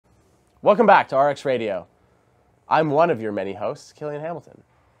Welcome back to RX Radio. I'm one of your many hosts, Killian Hamilton.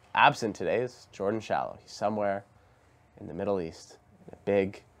 Absent today is Jordan Shallow. He's somewhere in the Middle East, in a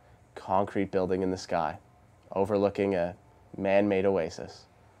big concrete building in the sky, overlooking a man-made oasis.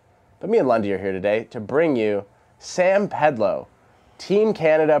 But me and Lundy are here today to bring you Sam Pedlow, Team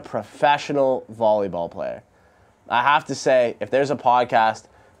Canada professional volleyball player. I have to say, if there's a podcast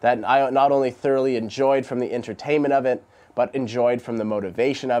that I not only thoroughly enjoyed from the entertainment of it, but enjoyed from the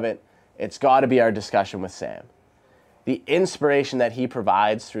motivation of it, it's got to be our discussion with Sam. The inspiration that he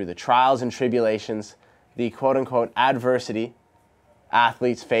provides through the trials and tribulations, the quote-unquote adversity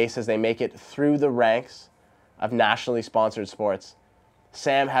athletes face as they make it through the ranks of nationally sponsored sports.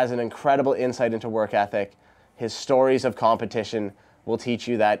 Sam has an incredible insight into work ethic. His stories of competition will teach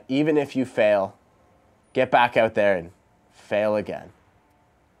you that even if you fail, get back out there and fail again.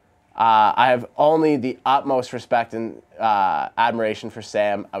 I have only the utmost respect and admiration for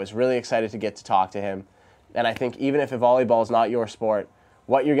Sam. I was really excited to get to talk to him. And I think even if volleyball is not your sport,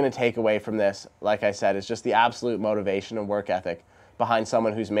 what you're going to take away from this, like I said, is just the absolute motivation and work ethic behind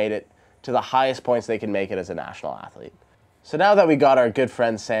someone who's made it to the highest points they can make it as a national athlete. So now that we got our good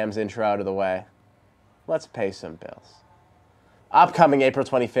friend Sam's intro out of the way, let's pay some bills. Upcoming April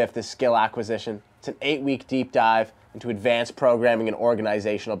 25th is Skill Acquisition. It's an 8-week deep dive into advanced programming and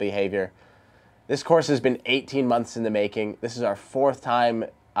organizational behavior. This course has been 18 months in the making. This is our 4th time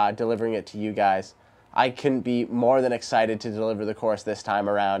delivering it to you guys. I couldn't be more than excited to deliver the course this time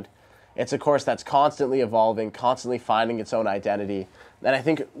around. It's a course that's constantly evolving, constantly finding its own identity. And I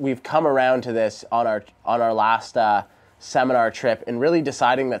think we've come around to this on our last seminar trip and really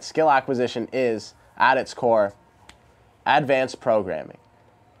deciding that skill acquisition is, at its core, advanced programming.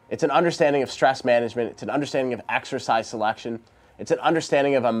 It's an understanding of stress management. It's an understanding of exercise selection. It's an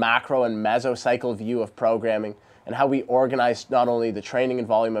understanding of a macro and mesocycle view of programming and how we organize not only the training and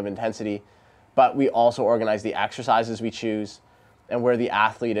volume of intensity, but we also organize the exercises we choose and where the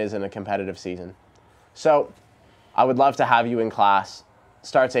athlete is in a competitive season. So I would love to have you in class.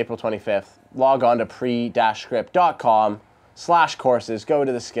 Starts April 25th. Log on to pre-script.com/courses, go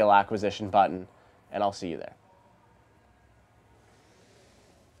to the skill acquisition button, and I'll see you there.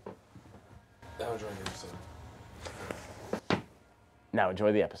 Now enjoy the episode. Now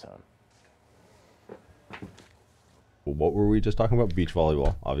enjoy the episode. What were we just talking about? Beach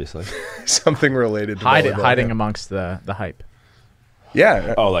volleyball, obviously. Something related to volleyball, hiding yeah. amongst the hype.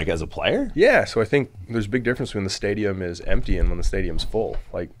 Yeah. Oh, like as a player? Yeah, so I think there's a big difference when the stadium is empty and when the stadium's full.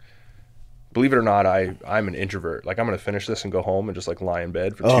 Like, believe it or not, I'm an introvert. Like, I'm going to finish this and go home and just like lie in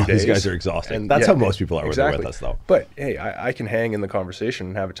bed for 2 days. These guys are exhausted. And That's yeah, how most people are exactly. when they're with us, though. But hey, I can hang in the conversation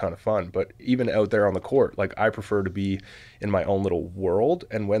and have a ton of fun. But even out there on the court, like I prefer to be in my own little world.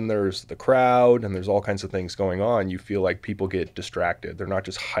 And when there's the crowd and there's all kinds of things going on, you feel like people get distracted. They're not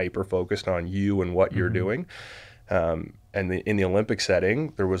just hyper focused on you and what you're doing. And in the Olympic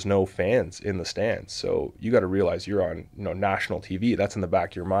setting, there was no fans in the stands. So you got to realize you're on national TV. That's in the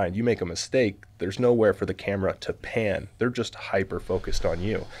back of your mind. You make a mistake, there's nowhere for the camera to pan. They're just hyper focused on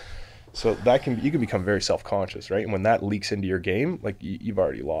you. So you can become very self-conscious, right? And when that leaks into your game, like you've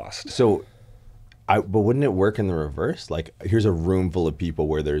already lost. So, but wouldn't it work in the reverse? Like, here's a room full of people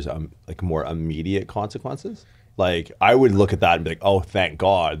where there's like more immediate consequences. Like, I would look at that and be like, oh, thank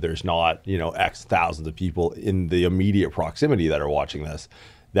God there's not, X thousands of people in the immediate proximity that are watching this.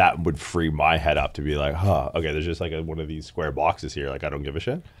 That would free my head up to be like, okay, there's just like one of these square boxes here. Like, I don't give a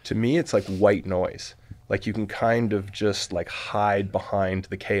shit. To me, it's like white noise. Like, you can kind of just like hide behind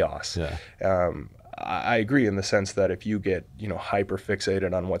the chaos. Yeah. I agree in the sense that if you get, hyper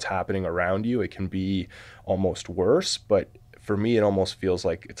fixated on what's happening around you, it can be almost worse. But for me, it almost feels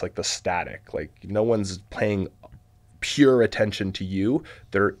like it's like the static. Like, no one's paying pure attention to you.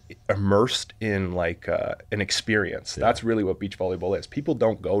 They're immersed in like an experience. Yeah. That's really what beach volleyball is. People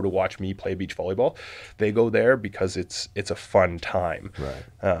don't go to watch me play beach volleyball. They go there because it's a fun time. Right.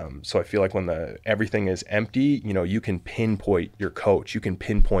 So I feel like when everything is empty, you can pinpoint your coach, you can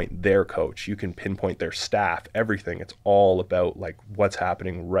pinpoint their coach, you can pinpoint their staff, everything. It's all about like what's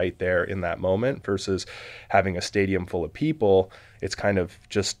happening right there in that moment versus having a stadium full of people. It's kind of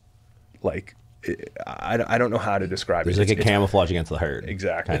just like, I don't know how to describe it. There's like a camouflage against the herd.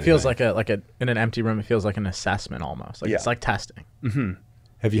 Exactly. It feels like in an empty room. It feels like an assessment almost. Like Yeah. It's like testing. Mm-hmm.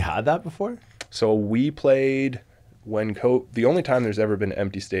 Have you had that before? So we played when the only time there's ever been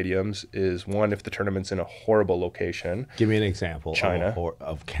empty stadiums is one if the tournament's in a horrible location. Give me an example. China.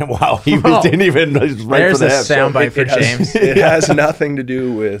 Wow, he didn't even right There's for a the soundbite for James. It has nothing to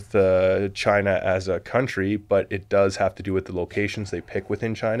do with China as a country, but it does have to do with the locations they pick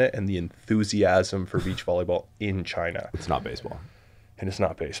within China and the enthusiasm for beach volleyball in China. It's not baseball. and it's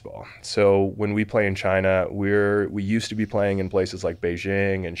not baseball. So when we play in China, we used to be playing in places like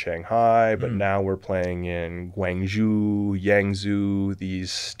Beijing and Shanghai, but now we're playing in Guangzhou, Yangzhou,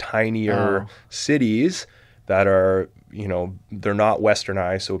 these tinier cities that are, you know, they're not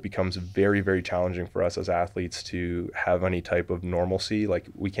westernized, so it becomes very, very challenging for us as athletes to have any type of normalcy. Like,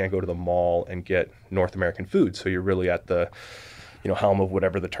 we can't go to the mall and get North American food, so you're really at the, you know, helm of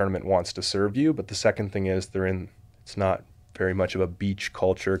whatever the tournament wants to serve you. But the second thing is it's not very much of a beach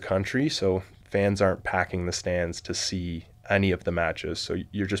culture country, so fans aren't packing the stands to see any of the matches. So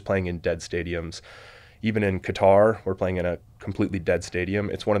you're just playing in dead stadiums. Even in Qatar, we're playing in a completely dead stadium.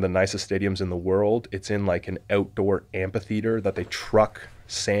 It's one of the nicest stadiums in the world. It's in like an outdoor amphitheater that they truck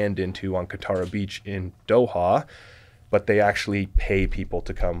sand into on Qatar Beach in Doha, but they actually pay people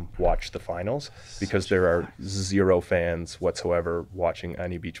to come watch the finals because there are zero fans whatsoever watching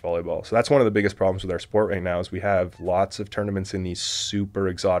any beach volleyball. So that's one of the biggest problems with our sport right now is we have lots of tournaments in these super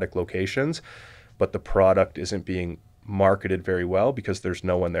exotic locations, but the product isn't being marketed very well because there's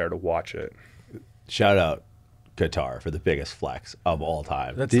no one there to watch it. Shout out Qatar for the biggest flex of all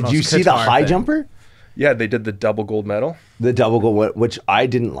time. That's the Did you most see the Qatar high thing. jumper? Yeah, they did the double gold medal. The double goal, which I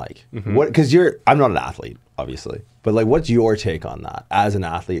didn't like. What? Because I'm not an athlete, obviously, but like, what's your take on that as an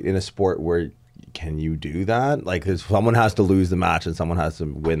athlete in a sport where can you do that? Like, someone has to lose the match and someone has to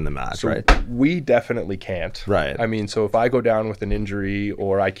win the match, So right? we definitely can't. Right. I mean, so if I go down with an injury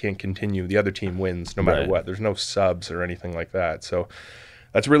or I can't continue, the other team wins no matter Right. what. There's no subs or anything like that. So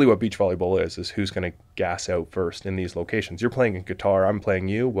that's really what beach volleyball is who's going to gas out first in these locations. You're playing in Qatar, I'm playing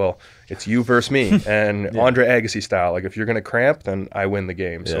you. Well, it's you versus me. And Andre Agassi style, like, if you're going to cramp, then I win the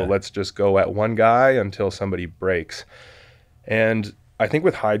game. So Yeah. let's just go at one guy until somebody breaks. And I think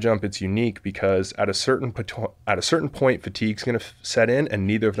with high jump, it's unique because at a certain point, fatigue's going to set in, and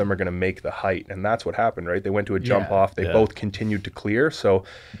neither of them are going to make the height. And that's what happened, right? They went to a jump Yeah. off. They both continued to clear. So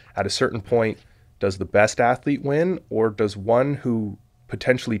at a certain point, does the best athlete win, or does one who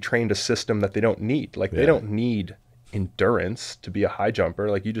potentially trained a system that they don't need? Like, they don't need endurance to be a high jumper.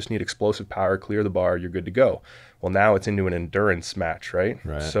 Like, you just need explosive power, clear the bar, you're good to go. Well, now it's into an endurance match, right?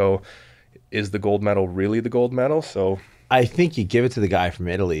 Right. So is the gold medal really the gold medal? So I think you give it to the guy from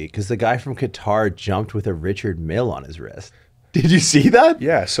Italy because the guy from Qatar jumped with a Richard Mill on his wrist. Did you see that?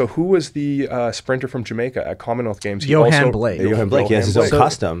 yeah. So who was the sprinter from Jamaica at Commonwealth Games? Johan Blake. Johan Blake, he has his own Blake.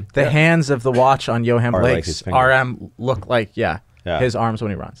 custom. The hands of the watch on Johan Are like his Blake's fingers. RM look like, his arms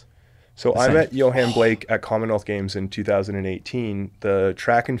when he runs. So I same. met Johan Blake at Commonwealth Games in 2018. The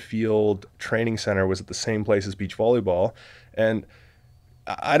track and field training center was at the same place as beach volleyball. And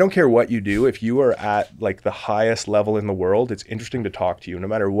I don't care what you do. If you are at like the highest level in the world, it's interesting to talk to you no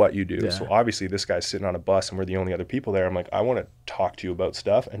matter what you do. Yeah. So obviously this guy's sitting on a bus and we're the only other people there. I'm like, I want to talk to you about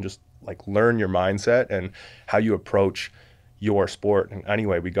stuff and just like learn your mindset and how you approach your sport. And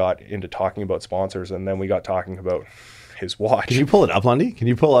anyway, we got into talking about sponsors, and then we got talking about his watch. Can you pull it up, Lundy? Can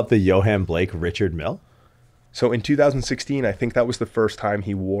you pull up the Johan Blake Richard Mill? So in 2016, I think that was the first time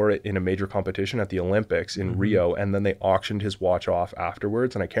he wore it in a major competition at the Olympics in Rio, and then they auctioned his watch off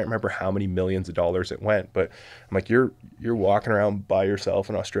afterwards, and I can't remember how many millions of dollars it went, but I'm like, you're walking around by yourself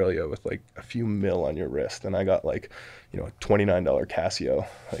in Australia with like a few mil on your wrist, and I got like, you know, a $29 Casio.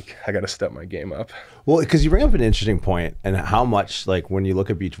 Like, I got to step my game up. Well, because you bring up an interesting point, and how much, like, when you look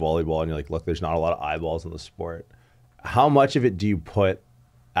at beach volleyball and you're like, look, there's not a lot of eyeballs in the sport. How much of it do you put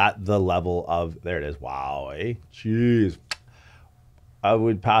at the level of, there it is, wow, eh? Jeez. I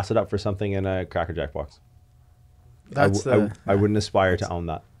would pass it up for something in a Cracker Jack box. That's I wouldn't aspire to own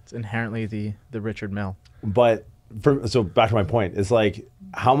that. it's inherently the Richard Mill. But so back to my point, it's like,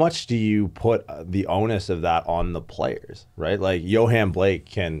 how much do you put the onus of that on the players, right? Like, Johan Blake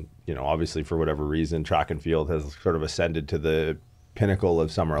can, you know, obviously for whatever reason, track and field has sort of ascended to the pinnacle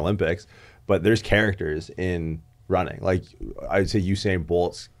of Summer Olympics, but there's characters in running. Like, I'd say Usain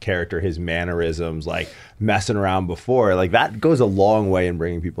Bolt's character, his mannerisms, like messing around before, like that goes a long way in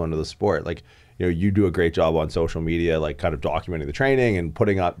bringing people into the sport. Like, you know, you do a great job on social media, like kind of documenting the training and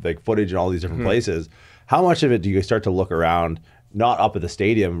putting up like footage in all these different places. How much of it do you start to look around, not up at the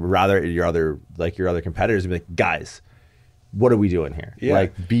stadium, rather at your other competitors, and be like, guys, what are we doing here? Yeah.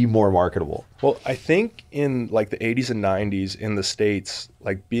 Like, be more marketable. Well, I think in like the 80s and 90s in the States,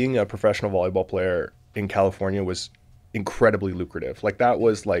 like being a professional volleyball player in California was incredibly lucrative. Like, that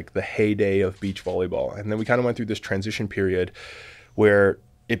was like the heyday of beach volleyball. And then we kind of went through this transition period where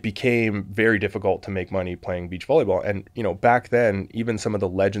it became very difficult to make money playing beach volleyball. And, you know, back then, even some of the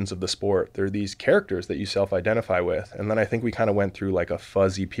legends of the sport, they're these characters that you self-identify with. And then I think we kind of went through like a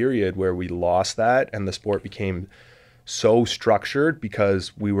fuzzy period where we lost that and the sport became so structured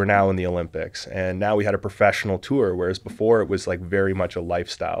because we were now in the Olympics, and now we had a professional tour, whereas before it was like very much a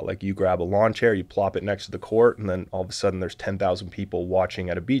lifestyle. Like you grab a lawn chair, you plop it next to the court, and then all of a sudden there's 10,000 people watching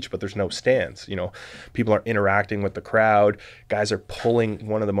at a beach, but there's no stands. You know, people are interacting with the crowd. Guys are pulling.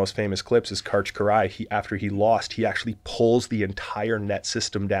 One of the most famous clips is Karch Karai. After he lost, he actually pulls the entire net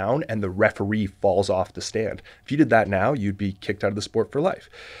system down and the referee falls off the stand. If you did that now, you'd be kicked out of the sport for life.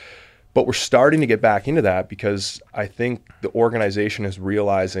 But we're starting to get back into that because I think the organization is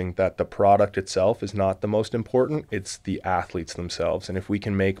realizing that the product itself is not the most important. It's the athletes themselves. And if we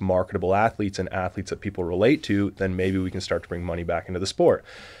can make marketable athletes and athletes that people relate to, then maybe we can start to bring money back into the sport.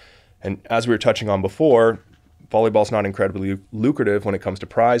 And as we were touching on before, volleyball's not incredibly lucrative when it comes to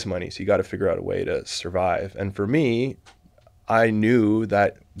prize money. So you got to figure out a way to survive. And for me, I knew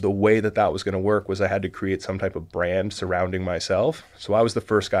that the way that that was going to work was I had to create some type of brand surrounding myself. So I was the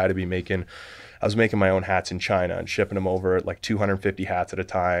first guy to be making my own hats in China and shipping them over at like 250 hats at a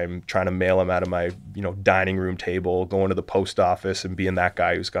time, trying to mail them out of my, dining room table, going to the post office and being that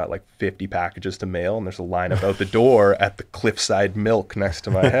guy who's got like 50 packages to mail. And there's a lineup out the door at the Cliffside Milk next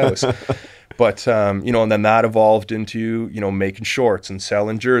to my house. But, and then that evolved into, making shorts and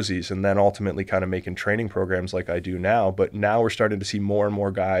selling jerseys, and then ultimately kind of making training programs like I do now. But now we're starting to see more and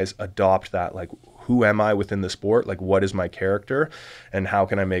more guys adopt that, like, who am I within the sport? Like, what is my character? And how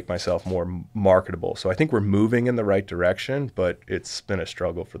can I make myself more marketable? So I think we're moving in the right direction, but it's been a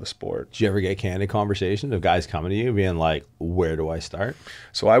struggle for the sport. Did you ever get candid conversations of guys coming to you being like, where do I start?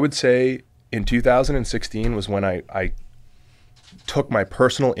 So I would say in 2016 was when I took my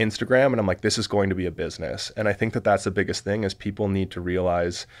personal Instagram and I'm like, this is going to be a business. And I think that that's the biggest thing is people need to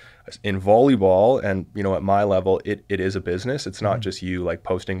realize in volleyball and, at my level, it is a business. It's not just you like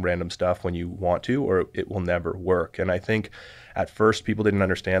posting random stuff when you want to, or it will never work. And I think at first people didn't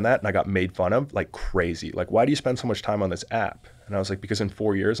understand that. And I got made fun of like crazy. Like, why do you spend so much time on this app? And I was like, because in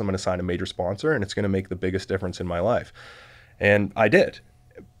 4 years, I'm going to sign a major sponsor and it's going to make the biggest difference in my life. And I did.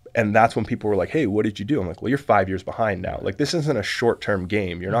 And that's when people were like, hey, what did you do? I'm like, well, you're 5 years behind now. Like, this isn't a short-term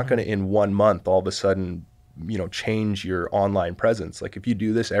game. You're not going to, in 1 month, all of a sudden, change your online presence. Like, if you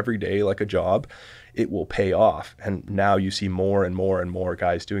do this every day like a job, it will pay off. And now you see more and more and more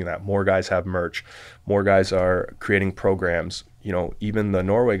guys doing that. More guys have merch. More guys are creating programs. Even the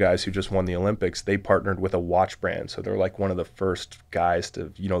Norway guys who just won the Olympics, they partnered with a watch brand. So they're like one of the first guys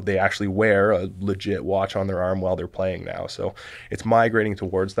to, they actually wear a legit watch on their arm while they're playing now. So it's migrating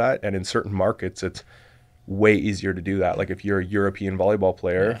towards that. And in certain markets, it's way easier to do that. Like if you're a European volleyball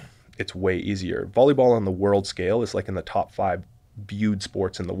player, it's way easier. Volleyball on the world scale is like in the top 5 viewed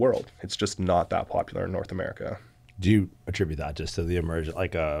sports in the world. It's just not that popular in North America. Do you attribute that just to the emergence,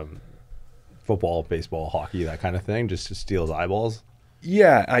 like football, baseball, hockey, that kind of thing, just to steal eyeballs?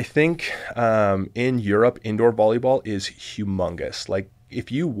 Yeah, I think in Europe, indoor volleyball is humongous. Like if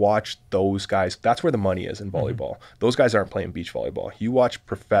you watch those guys, that's where the money is in volleyball. Those guys aren't playing beach volleyball. You watch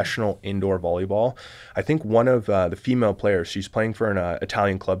professional indoor volleyball. I think one of the female players, she's playing for an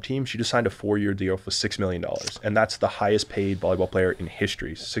Italian club team. She just signed a 4-year deal for $6 million. And that's the highest paid volleyball player in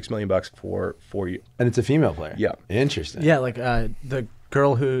history. $6 million for 4 years. And it's a female player? Yeah. Interesting. Yeah, like the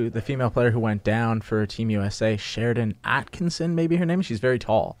female player who went down for Team USA, Sheridan Atkinson, maybe her name. She's very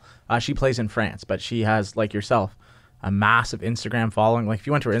tall. She plays in France, but she has, like yourself, a massive Instagram following. Like if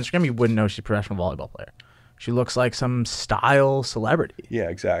you went to her Instagram, you wouldn't know she's a professional volleyball player. She looks like some style celebrity. Yeah,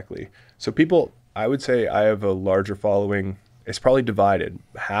 exactly. So people, I would say I have a larger following. It's probably divided.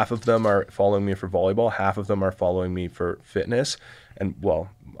 Half of them are following me for volleyball. Half of them are following me for fitness. And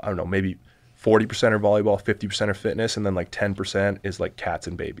well, I don't know, maybe 40% are volleyball, 50% are fitness, and then like 10% is like cats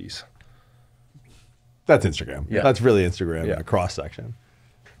and babies. That's Instagram. Yeah. That's really Instagram, Yeah. a cross section.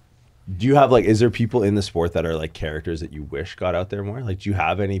 Do you have is there people in the sport that are like characters that you wish got out there more? Like, do you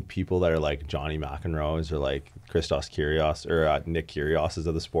have any people that are like Johnny McEnroe's or like Christos Kyrgios or Nick Kyrgios's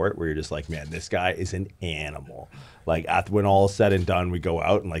of the sport where you're just like, man, this guy is an animal. Like when all is said and done, we go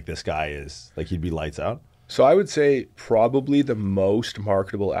out and like this guy is like, he'd be lights out. So I would say probably the most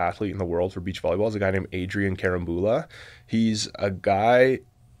marketable athlete in the world for beach volleyball is a guy named Adrian Karambula. He's a guy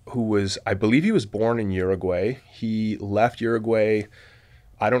who was, I believe he was born in Uruguay. He left Uruguay,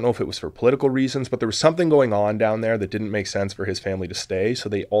 I don't know if it was for political reasons, but there was something going on down there that didn't make sense for his family to stay. So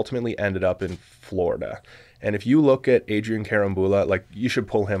they ultimately ended up in Florida. And if you look at Adrian Karambula, like you should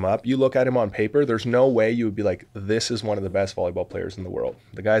pull him up. You look at him on paper, there's no way you would be like, this is one of the best volleyball players in the world.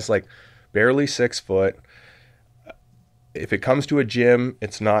 The guy's like barely 6 foot. If it comes to a gym,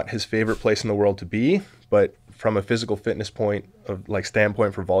 it's not his favorite place in the world to be, but from a physical fitness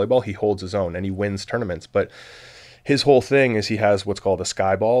standpoint for volleyball, he holds his own and he wins tournaments. But his whole thing is he has what's called a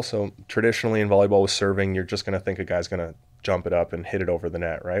sky ball. So traditionally in volleyball with serving, you're just going to think a guy's going to jump it up and hit it over the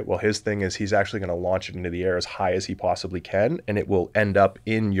net, right? Well, his thing is he's actually going to launch it into the air as high as he possibly can, and it will end up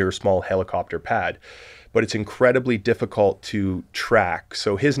in your small helicopter pad. But it's incredibly difficult to track.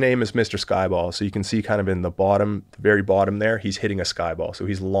 So his name is Mr. Skyball. So you can see kind of in the bottom, the very bottom there, he's hitting a skyball. So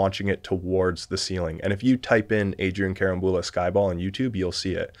he's launching it towards the ceiling. And if you type in Adrian Karambula skyball on YouTube, you'll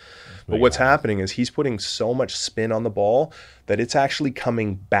see it. But what's happening is he's putting so much spin on the ball that it's actually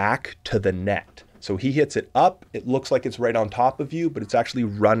coming back to the net. So he hits it up, it looks like it's right on top of you, but it's actually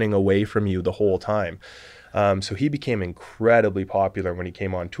running away from you the whole time. So he became incredibly popular when he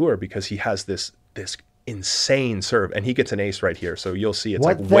came on tour because he has this insane serve, and he gets an ace right here. So you'll see it's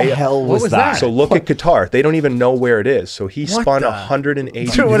What like the way hell was that? So look at Qatar. They don't even know where it is. So he spun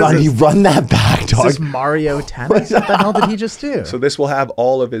 180. You run that back, dog. Is this Mario Tennis? What the hell did he just do? So this will have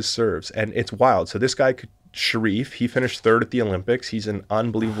all of his serves, and it's wild. So this guy, Sharif, he finished third at the Olympics. He's an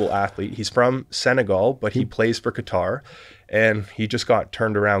unbelievable athlete. He's from Senegal, but he plays for Qatar, and he just got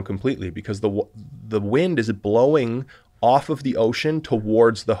turned around completely because the wind is blowing off of the ocean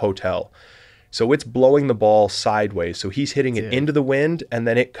towards the hotel. So it's blowing the ball sideways. So he's hitting it into the wind, and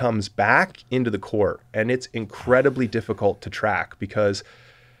then it comes back into the court. And it's incredibly difficult to track because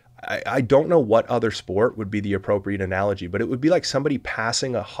I don't know what other sport would be the appropriate analogy, but it would be like somebody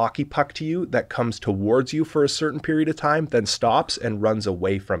passing a hockey puck to you that comes towards you for a certain period of time, then stops and runs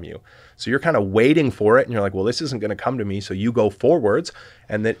away from you. So you're kind of waiting for it, and you're like, well, this isn't going to come to me. So you go forwards,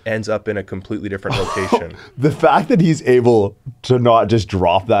 and that ends up in a completely different location. The fact that he's able to not just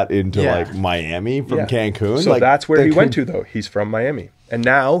drop that into like Miami from Cancun. So like, that's where he went to, though. He's from Miami. And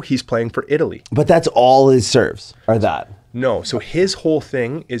now he's playing for Italy. But that's all his serves are that. No, so his whole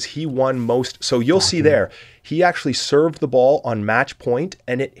thing is he won most. So you'll see there, he actually served the ball on match point,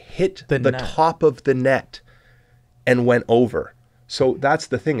 and it hit the top of the net and went over. So that's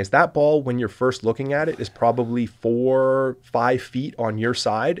the thing, is that ball, when you're first looking at it, is probably 4 or 5 feet on your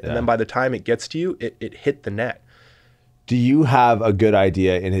side. And then by the time it gets to you, it hit the net. Do you have a good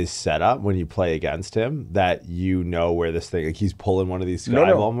idea in his setup when you play against him that you know where this thing, like he's pulling one of these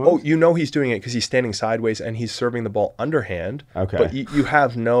skyball moves? Oh, you know he's doing it because he's standing sideways and he's serving the ball underhand. Okay. But you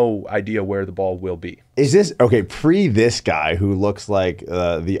have no idea where the ball will be. Is this, okay, this guy who looks like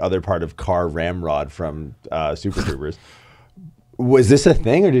the other part of Car Ramrod from Super Troopers, was this a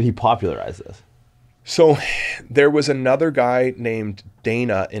thing or did he popularize this? So there was another guy named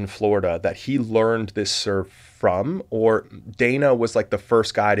Dana in Florida that he learned this serve from, or Dana was like the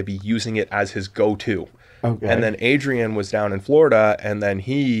first guy to be using it as his go-to. Okay. And then Adrian was down in Florida, and then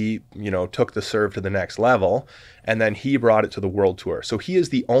he, took the serve to the next level, and then he brought it to the World Tour. So he is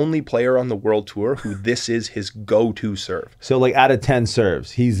the only player on the World Tour who this is his go-to serve. So like out of 10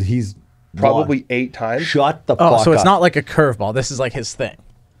 serves, he's probably 8 times. Shut the fuck up. So it's not like a curveball. This is like his thing.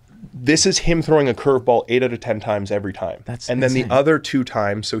 This is him throwing a curveball 8 out of 10 times every time. That's and insane. Then the other 2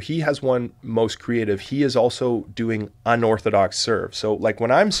 times, so he has one most creative. He is also doing unorthodox serve. So like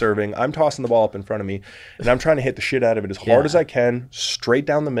when I'm serving, I'm tossing the ball up in front of me, and I'm trying to hit the shit out of it as hard as I can, straight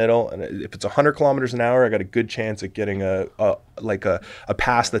down the middle. And if it's 100 kilometers an hour, I got a good chance at getting a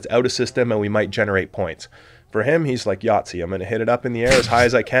pass that's out of system, and we might generate points. For him, he's like Yahtzee. I'm going to hit it up in the air as high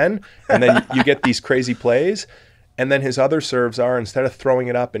as I can, and then you get these crazy plays. And then his other serves are, instead of throwing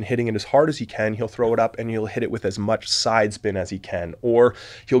it up and hitting it as hard as he can, he'll throw it up and he'll hit it with as much side spin as he can. Or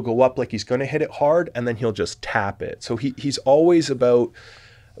he'll go up like he's going to hit it hard, and then he'll just tap it. So he's always about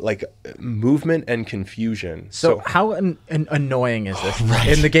like movement and confusion. So how annoying is this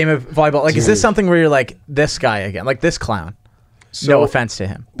in the game of volleyball? Like, is this something where you're like, this guy again, like this clown? So, no offense to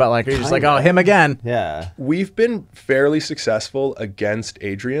him, but like you're just like, oh, him again. Yeah. We've been fairly successful against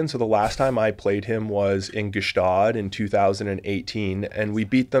Adrian. So the last time I played him was in Gstaad in 2018, and we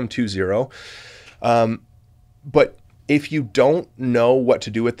beat them 2-0. But if you don't know what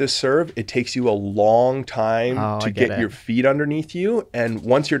to do with this serve, it takes you a long time to get your feet underneath you. And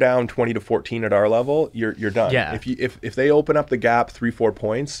once you're down 20-14 at our level, you're done. Yeah. If they open up the gap 3-4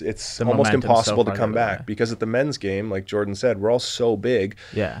 points, it's the almost impossible to come back. Way. Because at the men's game, like Jordan said, we're all so big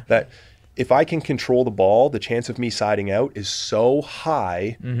that if I can control the ball, the chance of me siding out is so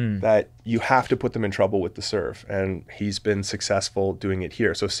high that you have to put them in trouble with the serve. And he's been successful doing it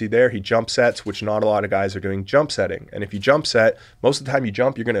here. So see there, he jump sets, which not a lot of guys are doing jump setting. And if you jump set, most of the time you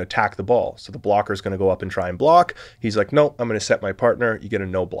jump, you're going to attack the ball. So the blocker is going to go up and try and block. He's like, no, I'm going to set my partner. You get a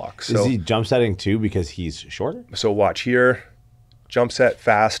no block. So, is he jump setting too because he's shorter? So watch here, jump set,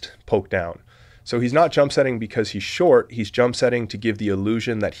 fast, poke down. So he's not jump setting because he's short. He's jump setting to give the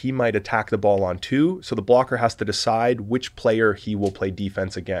illusion that he might attack the ball on two. So the blocker has to decide which player he will play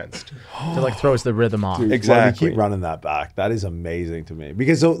defense against. So like throws the rhythm off. Dude, Exactly. Why do you keep running that back? That is amazing to me.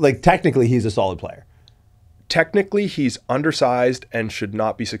 Because so, like technically he's a solid player. Technically, he's undersized and should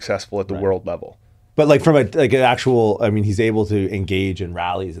not be successful at the world level. But like from an actual, I mean, he's able to engage in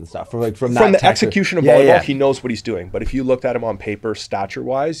rallies and stuff. From the execution of volleyball, he knows what he's doing. But if you looked at him on paper,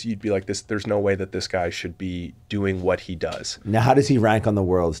 stature-wise, you'd be like, there's no way that this guy should be doing what he does. Now, how does he rank on the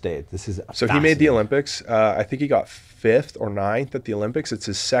world stage? This is So he made the Olympics. I think he got 5th or 9th at the Olympics. It's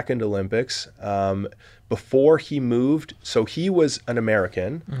his 2nd Olympics. Before he moved, so he was an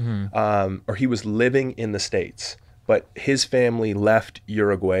American, or he was living in the States. But his family left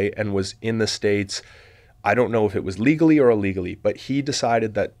Uruguay and was in the States. I don't know if it was legally or illegally, but he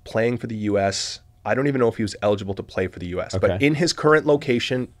decided that playing for the U.S., I don't even know if he was eligible to play for the U.S., but in his current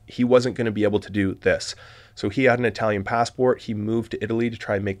location, he wasn't going to be able to do this. So he had an Italian passport. He moved to Italy to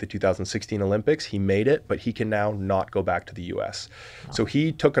try and make the 2016 Olympics. He made it, but he can now not go back to the U.S. So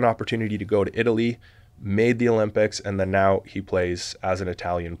he took an opportunity to go to Italy, made the Olympics, and then now he plays as an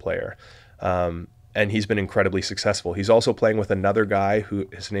Italian player. And he's been incredibly successful. He's also playing with another guy who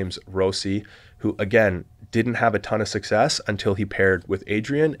his name's Rossi, who again didn't have a ton of success until he paired with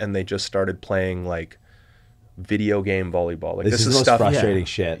Adrian, and they just started playing like video game volleyball. Like this is the most stuff frustrating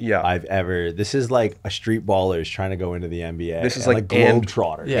shit Yeah. I've ever. This is like a street ballers trying to go into the NBA. This is and like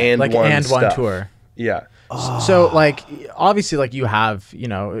Globetrotters. Yeah, and like one and one stuff. tour. Yeah. So like obviously like you have, you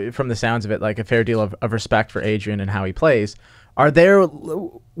know, from the sounds of it, like a fair deal of respect for Adrian and how he plays.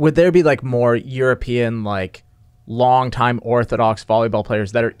 Would there be like more European, like long-time orthodox volleyball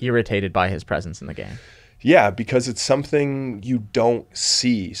players that are irritated by his presence in the game? Yeah, because it's something you don't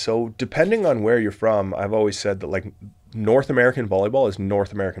see. So depending on where you're from, I've always said that like North American volleyball is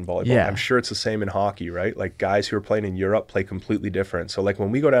North American volleyball. Yeah. I'm sure it's the same in hockey, right? Like guys who are playing in Europe play completely different. So like when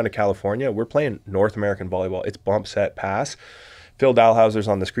we go down to California, we're playing North American volleyball. It's bump, set, pass. Phil Dalhouser's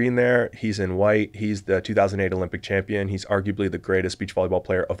on the screen there. He's in white. He's the 2008 Olympic champion. He's arguably the greatest beach volleyball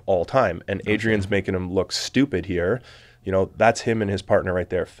player of all time. And Adrian's making him look stupid here. You know, that's him and his partner right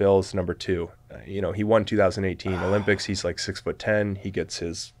there. Phil's number 2. You know, he won 2018 Olympics. He's like 6'10". He gets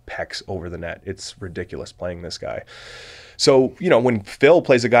his pecs over the net. It's ridiculous playing this guy. So, you know, when Phil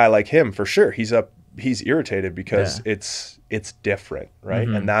plays a guy like him, for sure, he's irritated because it's different, right?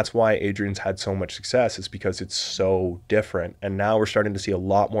 And that's why Adrian's had so much success, is because it's so different. And now we're starting to see a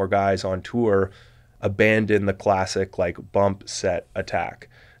lot more guys on tour abandon the classic like bump, set, attack.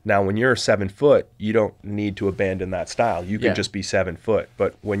 Now, when you're 7 foot, you don't need to abandon that style. You can just be 7 foot.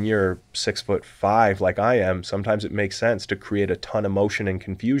 But when you're 6'5" like I am, sometimes it makes sense to create a ton of motion and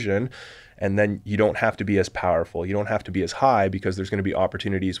confusion. And then you don't have to be as powerful. You don't have to be as high, because there's going to be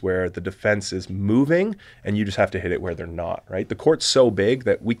opportunities where the defense is moving and you just have to hit it where they're not, right? The court's so big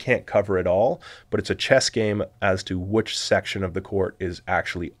that we can't cover it all, but it's a chess game as to which section of the court is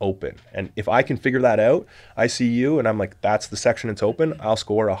actually open. And if I can figure that out, I see you and I'm like, that's the section that's open, I'll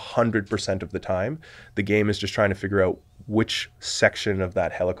score 100% of the time. The game is just trying to figure out which section of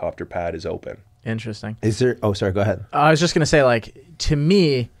that helicopter pad is open. Interesting. Is there? Oh, sorry. Go ahead. I was just gonna say, like, to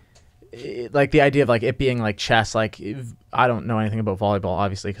me, like the idea of like it being like chess, like I don't know anything about volleyball,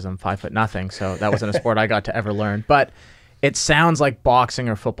 obviously, because I'm 5'0", so that wasn't a sport I got to ever learn. But it sounds like boxing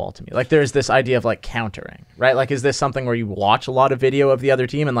or football to me. Like there's this idea of like countering, right? Like, is this something where you watch a lot of video of the other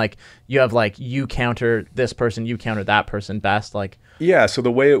team and like you have like you counter this person, you counter that person best? Like, yeah, so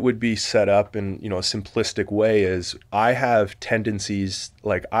the way it would be set up in, you know, a simplistic way is I have tendencies,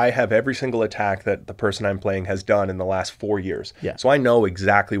 like I have every single attack that the person I'm playing has done in the last 4 years. Yeah. So I know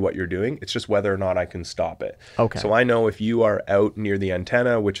exactly what you're doing. It's just whether or not I can stop it. Okay. So I know if you are out near the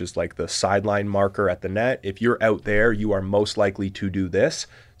antenna, which is like the sideline marker at the net, if you're out there, you are most likely to do this.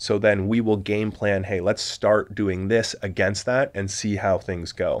 So then we will game plan, hey, let's start doing this against that and see how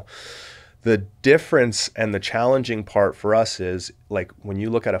things go. The difference and the challenging part for us is, like, when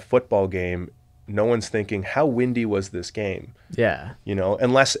you look at a football game, no one's thinking, how windy was this game? yeah, You know,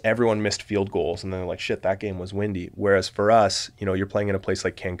 unless everyone missed field goals and then they're like, shit, that game was windy. Whereas for us, you know, you're playing in a place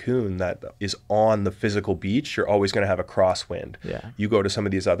like Cancun that is on the physical beach, you're always going to have a crosswind. Yeah. You go to some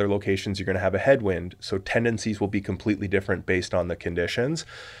of these other locations, you're going to have a headwind. So tendencies will be completely different based on the conditions.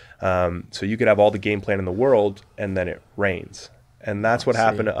 So you could have all the game plan in the world and then it rains. And that's what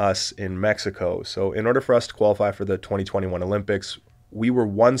happened to us in Mexico. So in order for us to qualify for the 2021 Olympics, we were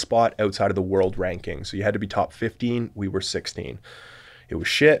 1 spot outside of the world ranking. So you had to be top 15. We were 16. it was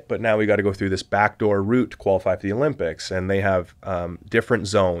shit, but now we got to go through this backdoor route to qualify for the Olympics. And they have different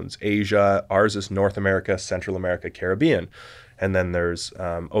zones: Asia, ours is North America, Central America, Caribbean. And then there's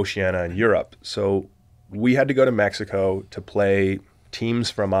Oceania and Europe. So we had to go to Mexico to play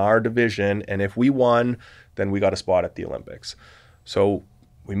teams from our division. And if we won, then we got a spot at the Olympics. So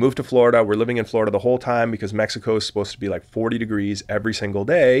we moved to Florida. We're living in Florida the whole time because Mexico is supposed to be like 40 degrees every single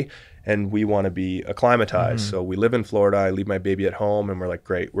day. And we want to be acclimatized. So we live in Florida. I leave my baby at home and we're like,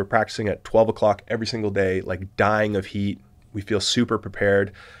 great. We're practicing at 12 o'clock every single day, like dying of heat. We feel super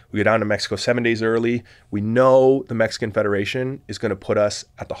prepared. We go down to Mexico 7 days early. We know the Mexican Federation is going to put us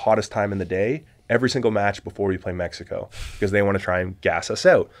at the hottest time in the day every single match before we play Mexico because they want to try and gas us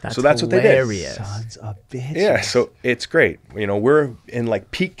out. So that's hilarious. Sons of bitches. Yeah, so it's great. You know, we're in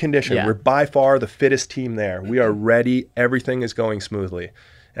like peak condition. Yeah. We're by far the fittest team there. We are ready. Everything is going smoothly.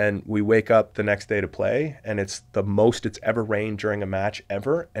 And we wake up the next day to play, and it's the most it's ever rained during a match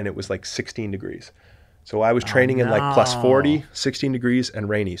ever, and it was like 16 degrees. So I was training in like plus 40, 16 degrees and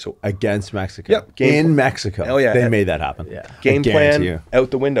rainy. So Against Mexico. Yep. In Mexico. Oh, yeah. They made that happen. Yeah. game I guarantee plan you.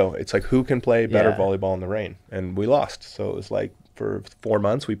 out the window. It's like who can play better Yeah. volleyball in the rain, and we lost. So it was like for 4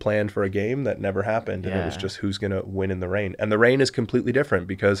 months we planned for a game that never happened, and it was Yeah. just who's going to win in the rain. And the rain is completely different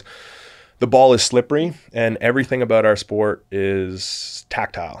because the ball is slippery and everything about our sport is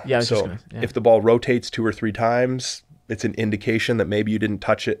tactile. Yeah, I was so just gonna- yeah. if the ball rotates 2 or 3 times, it's an indication that maybe you didn't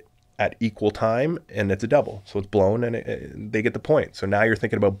touch it at equal time, and it's a double. So it's blown and they get the point. So now you're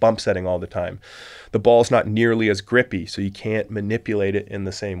thinking about bump setting all the time. The ball's not nearly as grippy, so you can't manipulate it in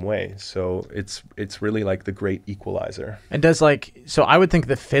the same way. So it's really like the great equalizer. And does so I would think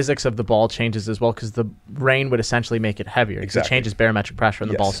the physics of the ball changes as well because the rain would essentially make it heavier. 'Cause Exactly. It changes barometric pressure and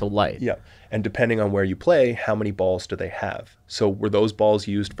the Yes. ball's so light. Yeah. And depending on where you play, how many balls do they have? So were those balls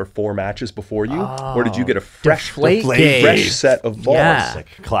used for 4 matches before you? Or did you get a Deflate fresh gauge. set of balls? Yeah. Like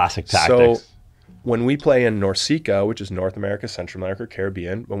classic So tactics. when we play in Norseca, which is North America, Central America,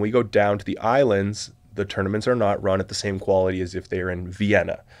 Caribbean, when we go down to the islands, the tournaments are not run at the same quality as if they're in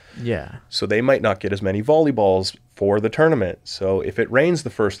Vienna. Yeah. So they might not get as many volleyballs for the tournament. So if it rains the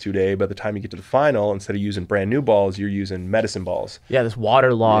first 2 days, by the time you get to the final, instead of using brand new balls, you're using medicine balls. Yeah, this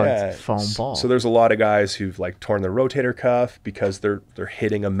waterlogged Yeah. foam ball. So there's a lot of guys who've like torn their rotator cuff because they're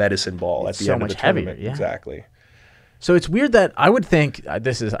hitting a medicine ball at the so end of much the tournament. heavier, yeah. Exactly. So it's weird that I would think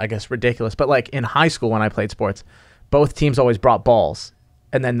this is, I guess, ridiculous, but like in high school when I played sports, both teams always brought balls,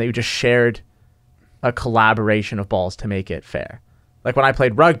 and then they just shared a collaboration of balls to make it fair. Like when I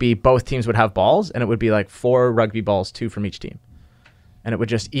played rugby, both teams would have balls, and it would be like 4 rugby balls, 2 from each team, and it would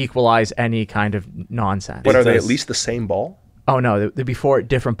just equalize any kind of nonsense. But are they at does- least the same ball? Oh no, they'd be 4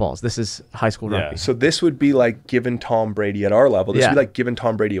 different balls. This is high school Yeah. rugby. So this would be like giving Tom Brady at our level. This Yeah. would be like giving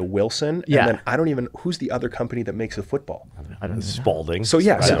Tom Brady a Wilson. Yeah. And then I don't even, who's the other company that makes a football? I don't know. Spalding. So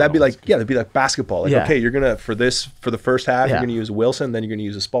yeah, so that'd be like, that'd be like basketball. Like, Yeah. okay, you're going to, for the first half, Yeah. you're going to use a Wilson, then you're going to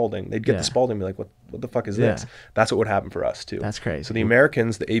use a Spalding. They'd get Yeah. the Spalding and be like, what the fuck is Yeah. this? That's what would happen for us too. That's crazy. So the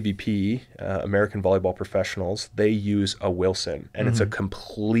Americans, the AVP, American Volleyball Professionals, they use a Wilson, and it's a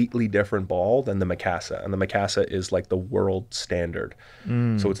completely different ball than the Mikasa. And the Mikasa is like the world standard.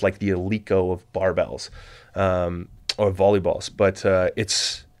 So it's like the Eleiko of barbells or volleyballs, but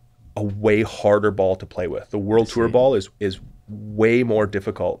it's a way harder ball to play with. The World Tour ball is way more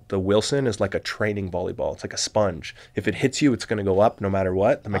difficult. The Wilson is like a training volleyball. It's like a sponge. If it hits you, it's going to go up no matter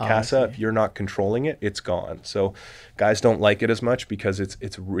what. The Mikasa, if you're not controlling it, it's gone. So guys don't like it as much because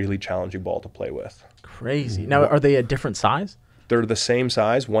it's a really challenging ball to play with. Crazy. Now, are they a different size? They're the same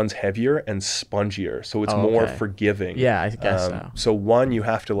size. One's heavier and spongier, so it's more okay. forgiving. Yeah, I guess so. So one, you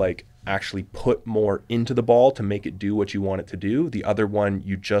have to like actually put more into the ball to make it do what you want it to do. The other one,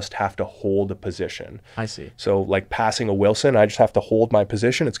 you just have to hold a position. I see. So like passing a Wilson, I just have to hold my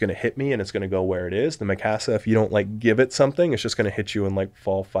position. It's going to hit me and it's going to go where it is. The Mikasa, if you don't like give it something, it's just going to hit you and like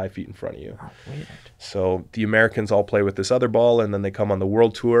fall 5 feet in front of you. Oh, weird. So the Americans all play with this other ball, and then they come on the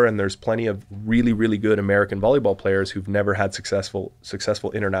world tour, and there's plenty of really, really good American volleyball players who've never had successful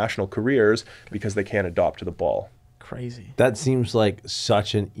international careers because they can't adopt to the ball. Crazy. That seems like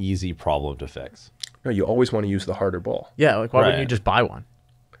such an easy problem to fix. No, you always want to use the harder ball. Yeah, like why wouldn't you Right. just buy one?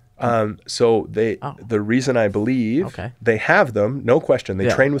 So the reason I believe Okay. they have them, no question, they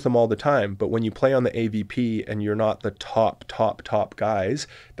Yeah. train with them all the time. But when you play on the AVP and you're not the top guys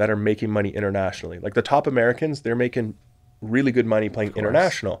that are making money internationally, like the top Americans, they're making really good money playing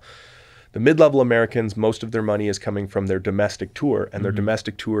international. The mid-level Americans, most of their money is coming from their domestic tour, and their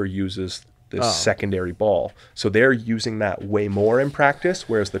domestic tour uses this secondary ball. So they're using that way more in practice,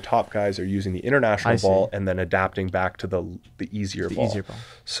 whereas the top guys are using the international I see. ball and then adapting back to the easier ball. easier ball.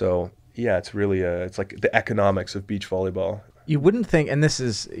 So yeah, it's really it's like the economics of beach volleyball. you wouldn't think, and this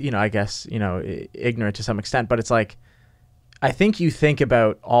is, I guess, ignorant to some extent, but it's like, I think you think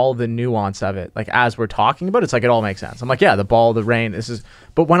about all the nuance of it, like as we're talking about it, it's like it all makes sense. I'm like, yeah, the ball, the rain,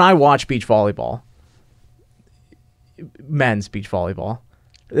 but when I watch beach volleyball, men's beach volleyball,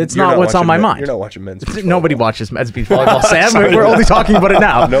 it's not what's on my mind. You're not watching men's beach volleyball. Nobody watches men's beach volleyball, Sam. We're only talking about it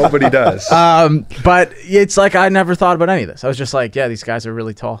now. Nobody does. But it's like I never thought about any of this. I was just like, yeah, these guys are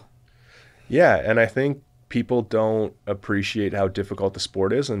really tall. Yeah, and I think people don't appreciate how difficult the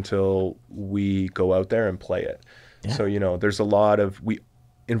sport is until we go out there and play it. Yeah. So, there's a lot of,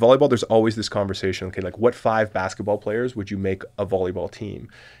 in volleyball, there's always this conversation, okay, like what 5 basketball players would you make a volleyball team?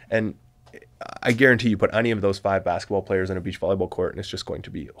 And I guarantee you put any of those 5 basketball players in a beach volleyball court and it's just going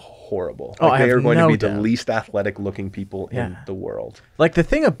to be horrible. Oh, they are going to be doubt. the least athletic looking people in the world. Like the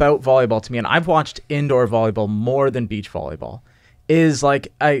thing about volleyball to me, and I've watched indoor volleyball more than beach volleyball, is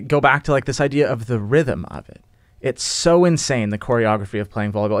like I go back to like this idea of the rhythm of it. It's so insane, the choreography of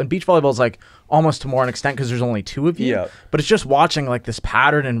playing volleyball. And beach volleyball is like almost to more an extent because there's only 2 of you. Yeah. But it's just watching like this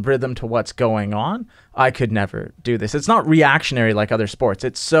pattern and rhythm to what's going on. I could never do this. It's not reactionary like other sports.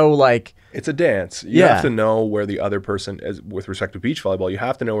 It's so like... It's a dance. You have to know where the other person is with respect to beach volleyball. You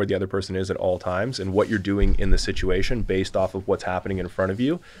have to know where the other person is at all times and what you're doing in the situation based off of what's happening in front of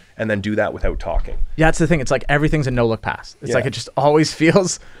you, and then do that without talking. Yeah, that's the thing. It's like everything's a no-look pass. It's like it just always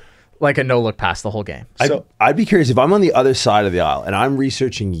feels like a no-look pass the whole game. So I'd be curious if I'm on the other side of the aisle and I'm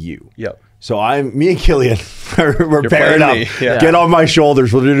researching you. Yep. So me and Killian, we're pairing up. Yeah. Get on my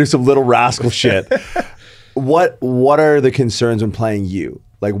shoulders. We'll do some little rascal shit. What are the concerns when playing you?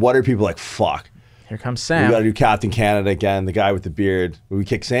 Like, what are people like, fuck? Here comes We Sam. got to do Captain Canada again, the guy with the beard. We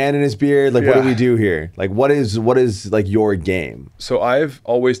kick sand in his beard. Like, what do we do here? Like, what is like your game? So I've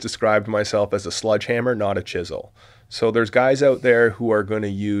always described myself as a sledgehammer, not a chisel. So there's guys out there who are going to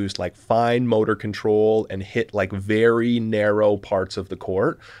use like fine motor control and hit like very narrow parts of the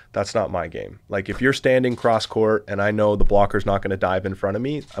court. That's not my game. Like if you're standing cross court and I know the blocker's not going to dive in front of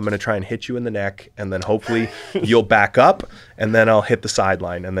me, I'm going to try and hit you in the neck, and then hopefully you'll back up, and then I'll hit the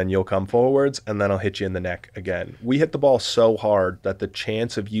sideline, and then you'll come forwards, and then I'll hit you in the neck again. We hit the ball so hard that the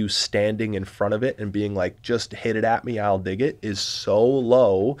chance of you standing in front of it and being like, just hit it at me, I'll dig it, is so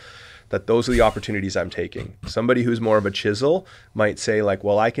low that those are the opportunities I'm taking. Somebody who's more of a chisel might say like,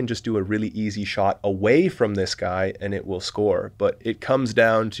 well, I can just do a really easy shot away from this guy and it will score. But it comes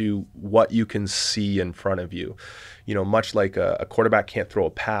down to what you can see in front of you. Much like a quarterback can't throw a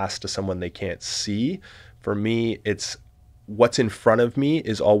pass to someone they can't see. For me, it's what's in front of me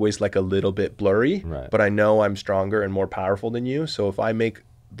is always like a little bit blurry, but I know I'm stronger and more powerful than you. So if I make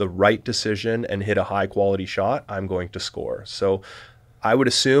the right decision and hit a high quality shot, I'm going to score. So I would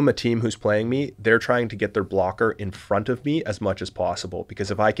assume a team who's playing me, they're trying to get their blocker in front of me as much as possible, because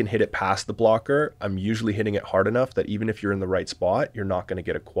if I can hit it past the blocker, I'm usually hitting it hard enough that even if you're in the right spot, you're not going to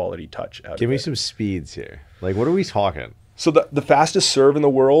get a quality touch out of it. Give me some speeds here. Like, what are we talking? So the fastest serve in the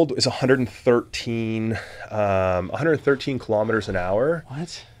world is 113 kilometers an hour.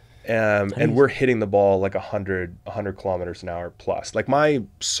 What? And we're hitting the ball like 100 kilometers an hour plus. Like my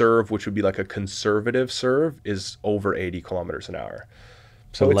serve, which would be like a conservative serve, is over 80 kilometers an hour.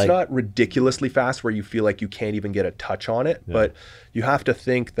 So it's not ridiculously fast where you feel like you can't even get a touch on it, but you have to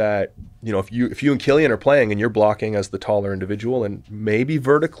think that, if you and Killian are playing and you're blocking as the taller individual and maybe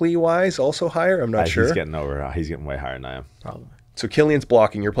vertically wise also higher, I'm not sure. He's getting way higher than I am. Probably. So Killian's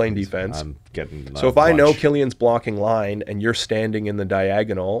blocking, you're playing defense. I'm getting So if I know Killian's blocking line and you're standing in the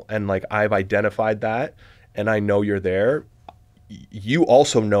diagonal and like I've identified that and I know you're there, you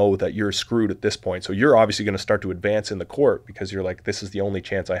also know that you're screwed at this point. So you're obviously going to start to advance in the court because you're like, this is the only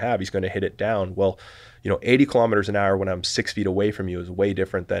chance I have. He's going to hit it down. Well, 80 kilometers an hour when I'm 6 feet away from you is way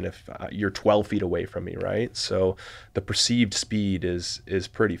different than if you're 12 feet away from me, right? So the perceived speed is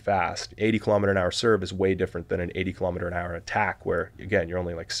pretty fast. 80 kilometer an hour serve is way different than an 80 kilometer an hour attack where, again, you're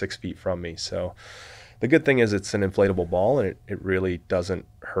only like 6 feet from me. So the good thing is it's an inflatable ball and it really doesn't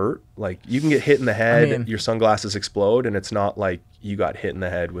hurt. Like you can get hit in the head, your sunglasses explode, and it's not like you got hit in the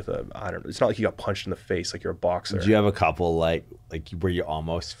head with it's not like you got punched in the face like you're a boxer. Do you have a couple like where you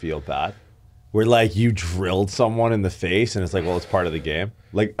almost feel bad? Where like you drilled someone in the face and it's like, well, it's part of the game.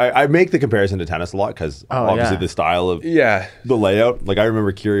 Like I make the comparison to tennis a lot because obviously the style of the layout. Like I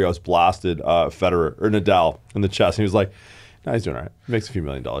remember Kyrgios blasted Federer or Nadal in the chest and he was like, no, he's doing all right. He makes a few $1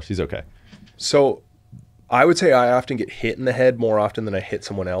 million. He's okay. So I would say I often get hit in the head more often than I hit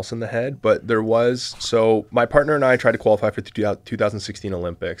someone else in the head. But so my partner and I tried to qualify for the 2016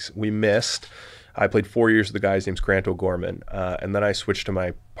 Olympics. We missed. I played 4 years with the guy. His name's Grant O'Gorman. And then I switched to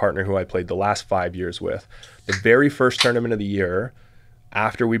my partner who I played the last 5 years with. The very first tournament of the year,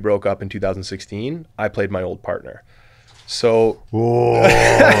 after we broke up in 2016, I played my old partner. So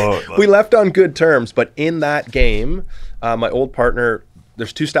Whoa. we left on good terms, but in that game, my old partner,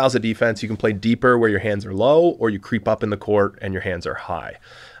 there's two styles of defense. You can play deeper where your hands are low, or you creep up in the court and your hands are high.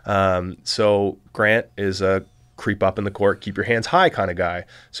 So Grant is a creep up in the court, keep your hands high kind of guy.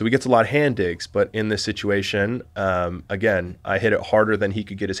 So he gets a lot of hand digs, but in this situation, again, I hit it harder than he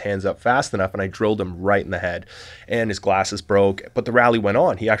could get his hands up fast enough, and I drilled him right in the head, and his glasses broke, but the rally went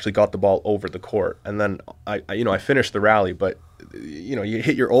on. He actually got the ball over the court, and then I finished the rally, but you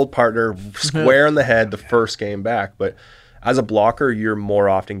hit your old partner square in the head the first game back, but as a blocker, you're more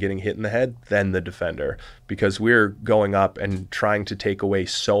often getting hit in the head than the defender, because we're going up and trying to take away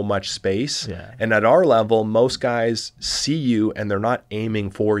so much space. Yeah. And at our level, most guys see you and they're not aiming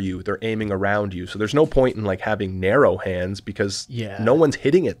for you. They're aiming around you. So there's no point in like having narrow hands because no one's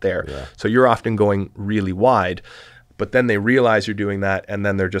hitting it there. Yeah. So you're often going really wide. But then they realize you're doing that, and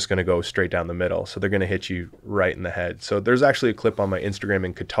then they're just going to go straight down the middle. So they're going to hit you right in the head. So there's actually a clip on my Instagram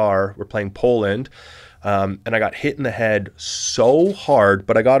in Qatar. We're playing Poland. And I got hit in the head so hard,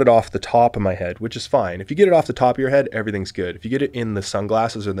 but I got it off the top of my head, which is fine. If you get it off the top of your head, everything's good. If you get it in the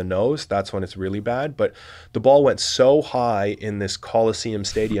sunglasses or the nose, that's when it's really bad. But the ball went so high in this Coliseum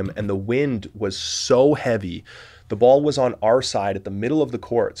stadium, and the wind was so heavy. The ball was on our side at the middle of the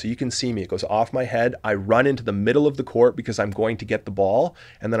court. So you can see me. It goes off my head. I run into the middle of the court because I'm going to get the ball.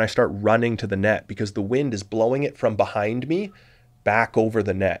 And then I start running to the net because the wind is blowing it from behind me back over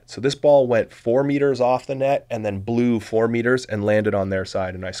the net. So this ball went 4 meters off the net and then blew 4 meters and landed on their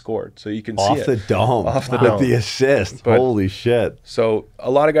side, and I scored. So you can see it. Off the dome. Off the With dome. the assist. But- Holy shit. So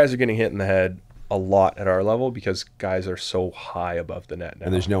a lot of guys are getting hit in the head a lot at our level because guys are so high above the net now.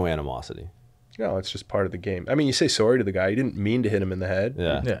 And there's no animosity. No, it's just part of the game. I mean, you say sorry to the guy. You didn't mean to hit him in the head.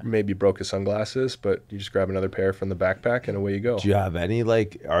 Yeah. Yeah. Maybe you broke his sunglasses, but you just grab another pair from the backpack and away you go. Do you have any,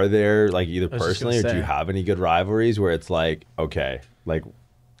 like, are there, like, either was just personally or gonna do you say. have any good rivalries where it's like, okay, like,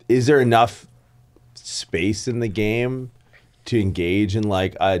 is there enough space in the game to engage in,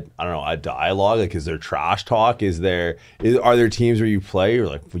 like, I don't know, a dialogue? Like, is there trash talk? Are there teams where you play, you're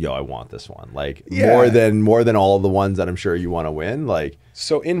like, yo, I want this one? Like, Yeah. more than all of the ones that I'm sure you want to win? Like,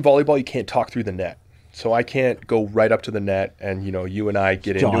 So in volleyball, you can't talk through the net. So I can't go right up to the net and, you and I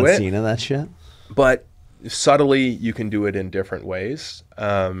get John into it. Cena, that shit? But subtly, you can do it in different ways.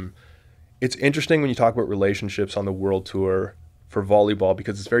 It's interesting when you talk about relationships on the world tour for volleyball,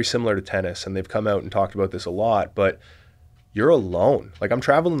 because it's very similar to tennis, and they've come out and talked about this a lot, but you're alone. Like, I'm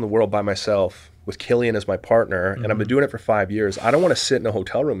traveling the world by myself with Killian as my partner, and I've been doing it for 5 years. I don't want to sit in a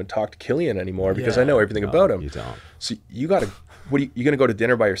hotel room and talk to Killian anymore because I know everything about him. You don't. So you got to, you going to go to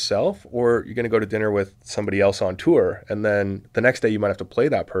dinner by yourself, or you're going to go to dinner with somebody else on tour? And then the next day you might have to play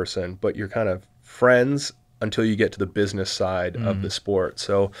that person, but you're kind of friends until you get to the business side of the sport.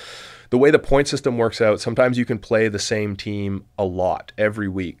 So the way the point system works out, sometimes you can play the same team a lot every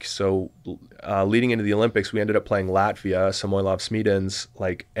week. So leading into the Olympics, we ended up playing Latvia, Samoilov Smedens,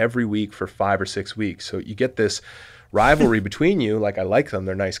 like every week for 5 or 6 weeks. So you get this rivalry between you. Like, I like them,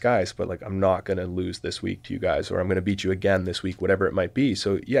 they're nice guys, but like, I'm not going to lose this week to you guys, or I'm going to beat you again this week, whatever it might be.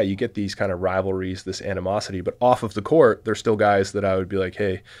 So yeah, you get these kind of rivalries, this animosity, but off of the court, there's still guys that I would be like,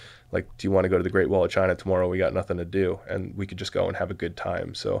 hey, like, do you want to go to the Great Wall of China tomorrow? We got nothing to do, and we could just go and have a good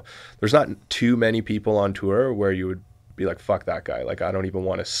time. So there's not too many people on tour where you would be like, fuck that guy. Like, I don't even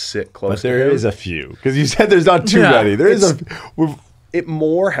want to sit close But to him. there is a few. Because you said there's not too many. There is It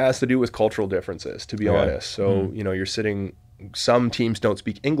more has to do with cultural differences, to be honest. So, you're sitting, some teams don't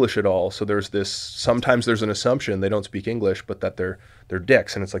speak English at all. So sometimes there's an assumption they don't speak English, but that they're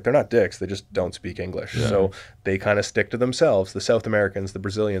dicks. And it's like, they're not dicks. They just don't speak English. Yeah. So they kind of stick to themselves. The South Americans, the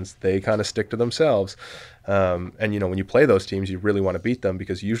Brazilians, they kind of stick to themselves. And, when you play those teams, you really want to beat them,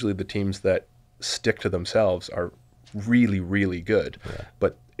 because usually the teams that stick to themselves are really, really good. Yeah.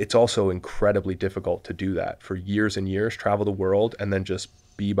 But it's also incredibly difficult to do that for years and years, travel the world, and then just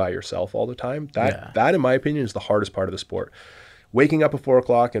be by yourself all the time. That, in my opinion, is the hardest part of the sport. Waking up at 4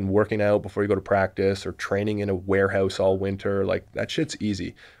 o'clock and working out before you go to practice, or training in a warehouse all winter, like, that shit's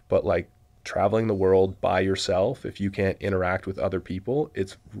easy. But like, traveling the world by yourself, if you can't interact with other people,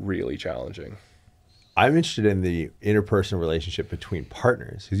 it's really challenging. I'm interested in the interpersonal relationship between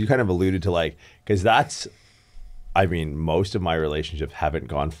partners, because you kind of alluded to, like, because that's, I mean, most of my relationships haven't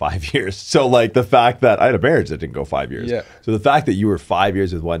gone 5 years. So like, the fact that I had a marriage that didn't go 5 years. Yeah. So the fact that you were 5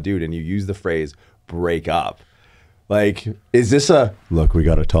 years with one dude and you use the phrase break up, Like, is this a look? We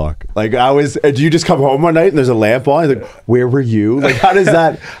gotta talk. Like, do you just come home one night and there's a lamp on? Like, where were you? Like, how does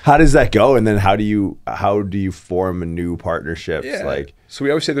that go? And then how do you form a new partnerships? Yeah. Like, so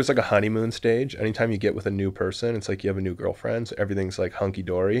we always say there's like a honeymoon stage. Anytime you get with a new person, it's like you have a new girlfriend. So everything's like hunky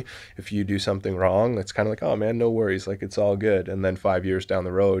dory. If you do something wrong, it's kind of like, oh man, no worries. Like, it's all good. And then 5 years down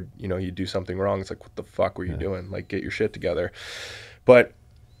the road, you know, you do something wrong. It's like, what the fuck were you doing? Like, get your shit together. But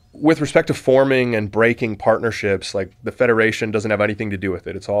with respect to forming and breaking partnerships, like the federation doesn't have anything to do with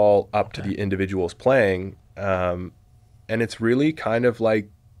it. It's all up to the individuals playing. And it's really kind of like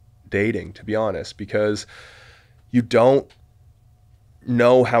dating, to be honest, because you don't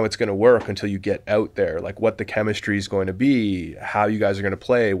know how it's going to work until you get out there, like what the chemistry is going to be, how you guys are going to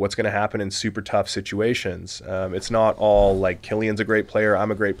play, what's going to happen in super tough situations. It's not all like Killian's a great player,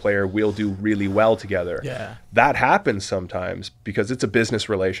 I'm a great player, we'll do really well together. Yeah. That happens sometimes because it's a business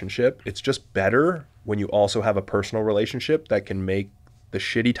relationship. It's just better when you also have a personal relationship that can make the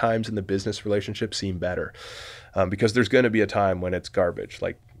shitty times in the business relationship seem better. Because there's going to be a time when it's garbage.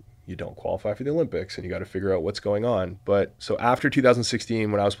 Like, you don't qualify for the Olympics and you got to figure out what's going on. But so after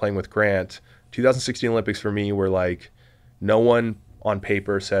 2016, when I was playing with Grant, 2016 Olympics for me were like, no one on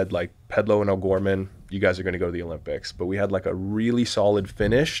paper said like Pedlow and O'Gorman, you guys are going to go to the Olympics. But we had like a really solid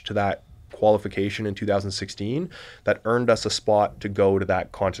finish to that qualification in 2016 that earned us a spot to go to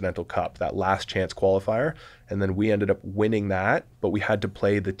that Continental Cup, that last chance qualifier. And then we ended up winning that, but we had to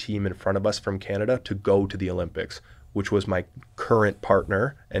play the team in front of us from Canada to go to the Olympics, which was my current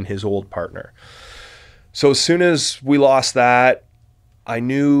partner and his old partner. So as soon as we lost that, I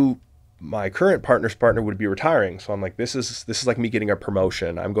knew my current partner's partner would be retiring. So I'm like, this is like me getting a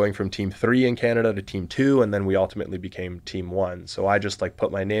promotion. I'm going from team 3 in Canada to team 2, and then we ultimately became team 1. So I just like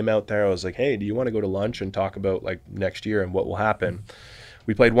put my name out there. I was like, hey, do you want to go to lunch and talk about like next year and what will happen?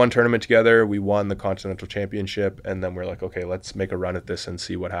 We played one tournament together. We won the Continental Championship, and then we're like, okay, let's make a run at this and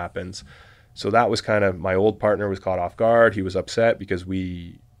see what happens. So that was kind of, my old partner was caught off guard. He was upset because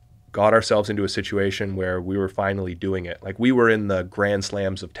we got ourselves into a situation where we were finally doing it. Like, we were in the Grand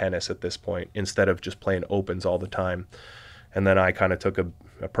Slams of tennis at this point instead of just playing opens all the time. And then I kind of took a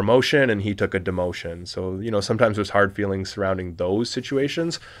promotion and he took a demotion. So, you know, sometimes there's hard feelings surrounding those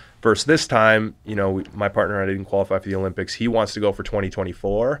situations. Versus this time, you know, my partner and I didn't qualify for the Olympics. He wants to go for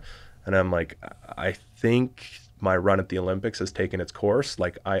 2024. And I'm like, I think my run at the Olympics has taken its course.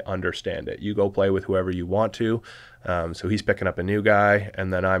 Like, I understand it. You go play with whoever you want to. So he's picking up a new guy,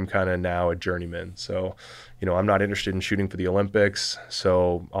 and then I'm kind of now a journeyman. So, you know, I'm not interested in shooting for the Olympics.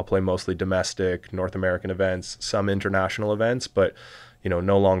 So I'll play mostly domestic, North American events, some international events, but, you know,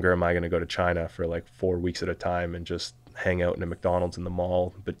 no longer am I going to go to China for like 4 weeks at a time and just hang out in a McDonald's in the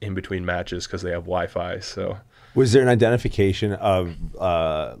mall, but in between matches because they have Wi-Fi. So. Was there an identification of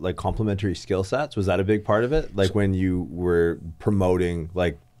like complementary skill sets? Was that a big part of it? Like, when you were promoting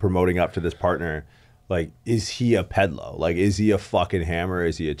up to this partner, like, is he a Pedlow? Like, is he a fucking hammer?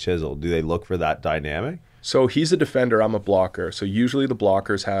 Is he a chisel? Do they look for that dynamic? So he's a defender, I'm a blocker. So usually the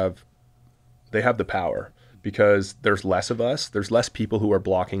blockers have the power because there's less of us. There's less people who are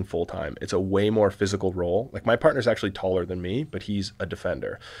blocking full time. It's a way more physical role. Like, my partner's actually taller than me, but he's a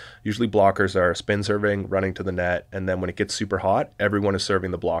defender. Usually blockers are spin serving, running to the net, and then when it gets super hot, everyone is serving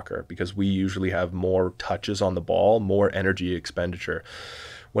the blocker because we usually have more touches on the ball, more energy expenditure.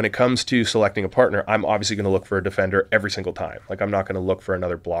 When it comes to selecting a partner, I'm obviously going to look for a defender every single time. Like, I'm not going to look for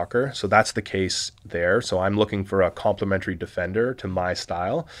another blocker. So that's the case there. So I'm looking for a complementary defender to my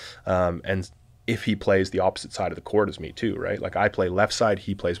style. And if he plays the opposite side of the court as me too, right? Like, I play left side,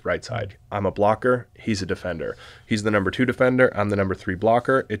 he plays right side. I'm a blocker, he's a defender. He's the number 2 defender, I'm the number 3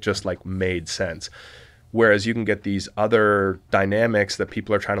 blocker. It just like made sense. Whereas you can get these other dynamics that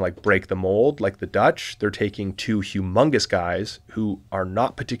people are trying to like break the mold, like the Dutch. They're taking 2 humongous guys who are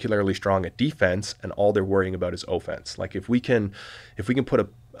not particularly strong at defense, and all they're worrying about is offense. Like, if we can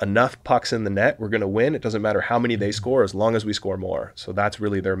put enough pucks in the net, we're going to win. It doesn't matter how many they score as long as we score more. So that's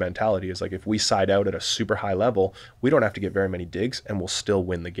really their mentality, is like, if we side out at a super high level, we don't have to get very many digs and we'll still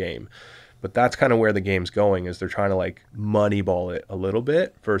win the game. But that's kind of where the game's going, is they're trying to like moneyball it a little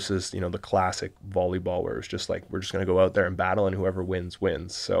bit versus, you know, the classic volleyball where it's just like, we're just going to go out there and battle and whoever wins,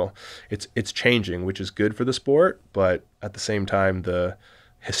 wins. So it's changing, which is good for the sport. But at the same time, the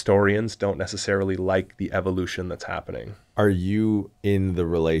historians don't necessarily like the evolution that's happening. Are you, in the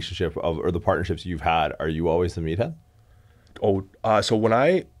relationship or the partnerships you've had, are you always the meathead? So when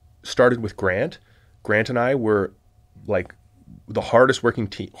I started with Grant and I were like the hardest working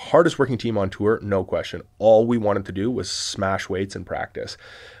team on tour, no question. All we wanted to do was smash weights and practice.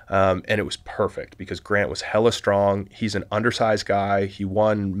 And it was perfect because Grant was hella strong. He's an undersized guy. He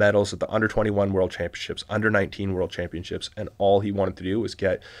won medals at the under 21 world championships, under 19 world championships. And all he wanted to do was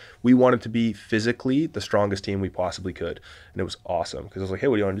we wanted to be physically the strongest team we possibly could. And it was awesome because I was like, hey,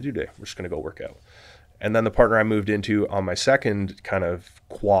 what do you want to do today? We're just going to go work out. And then the partner I moved into on my second kind of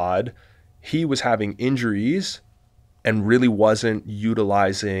quad, he was having injuries and really wasn't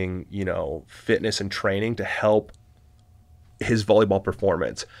utilizing, fitness and training to help his volleyball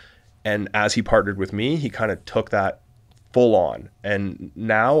performance. And as he partnered with me, he kind of took that full on. And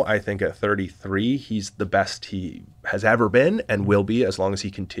now I think at 33, he's the best he has ever been and will be as long as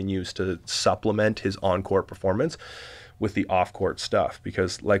he continues to supplement his on-court performance with the off-court stuff.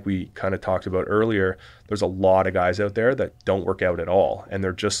 Because like we kind of talked about earlier, there's a lot of guys out there that don't work out at all. And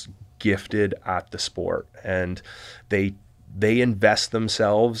they're just gifted at the sport. And they invest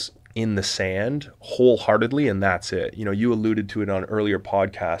themselves in the sand wholeheartedly, and that's it. You alluded to it on an earlier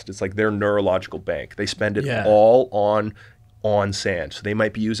podcast. It's like their neurological bank. They spend it all on sand. So they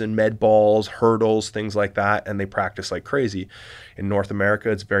might be using med balls, hurdles, things like that, and they practice like crazy. In North America,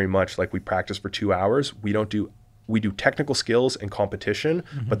 it's very much like we practice for 2 hours. We do technical skills and competition,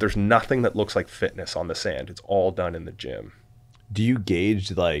 but there's nothing that looks like fitness on the sand. It's all done in the gym. Do you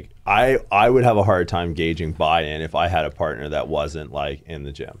gauge, like, I would have a hard time gauging buy-in if I had a partner that wasn't like in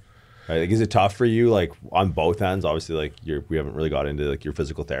the gym? Right? Like, is it tough for you, like on both ends? Obviously, like we haven't really got into like your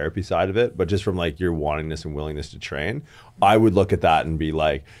physical therapy side of it, but just from like your wantingness and willingness to train, I would look at that and be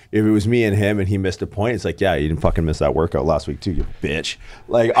like, if it was me and him and he missed a point, it's like, yeah, you didn't fucking miss that workout last week too, you bitch.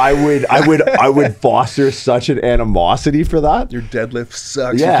 Like I would foster such an animosity for that. Your deadlift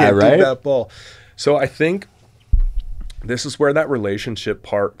sucks. Yeah, you can't right? dig that ball. So I think this is where that relationship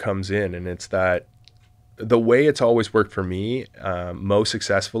part comes in, and it's that the way it's always worked for me most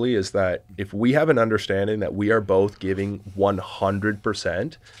successfully is that if we have an understanding that we are both giving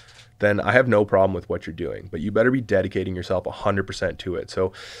 100%, then I have no problem with what you're doing, but you better be dedicating yourself 100% to it.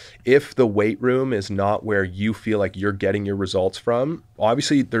 So if the weight room is not where you feel like you're getting your results from,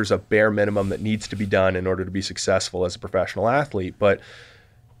 obviously there's a bare minimum that needs to be done in order to be successful as a professional athlete. But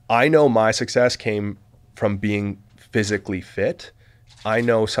I know my success came from being physically fit. I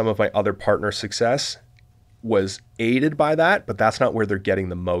know some of my other partners' success was aided by that, but that's not where they're getting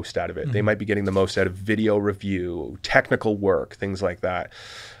the most out of it. They might be getting the most out of video review, technical work, things like that.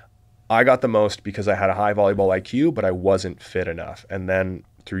 I got the most because I had a high volleyball IQ, but I wasn't fit enough. And then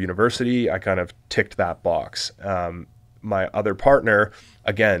through university, I kind of ticked that box. My other partner,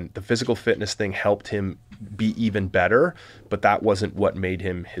 again, the physical fitness thing helped him be even better, but that wasn't what made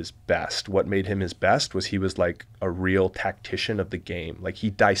him his best. What made him his best was he was like a real tactician of the game. Like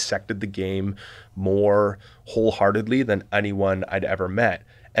he dissected the game more wholeheartedly than anyone I'd ever met.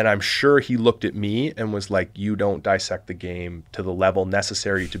 And I'm sure he looked at me and was like, you don't dissect the game to the level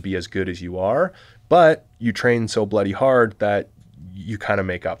necessary to be as good as you are, but you train so bloody hard that you kind of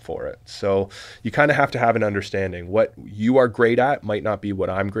make up for it. So you kind of have to have an understanding. What you are great at might not be what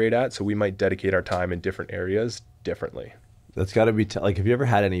I'm great at. So we might dedicate our time in different areas differently. That's got to be like, have you ever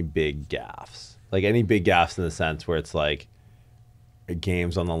had any big gaffes? Like any big gaffes in the sense where it's like a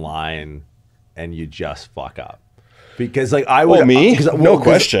game's on the line and you just fuck up? Because like I would, me? No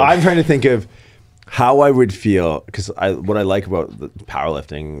question. I'm trying to think of how I would feel, because what I like about the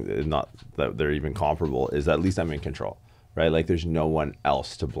powerlifting, not that they're even comparable, is that at least I'm in control. Right? Like there's no one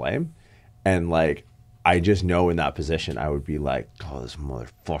else to blame. And like, I just know in that position, I would be like, oh, this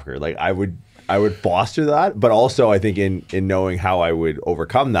motherfucker. Like I would foster that. But also I think in knowing how I would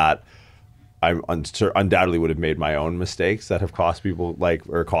overcome that, I undoubtedly would have made my own mistakes that have cost people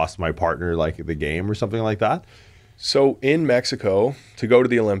or cost my partner like the game or something like that. So in Mexico, to go to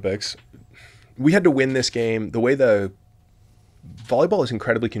the Olympics, we had to win this game. The way the volleyball is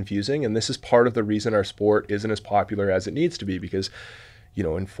incredibly confusing, and this is part of the reason our sport isn't as popular as it needs to be, because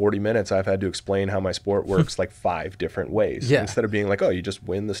in 40 minutes I've had to explain how my sport works like 5 different ways instead of being like, oh, you just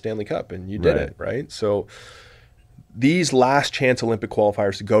win the Stanley Cup and you did it, right? So these last chance Olympic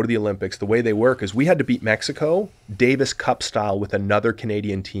qualifiers to go to the Olympics, the way they work is we had to beat Mexico Davis Cup style with another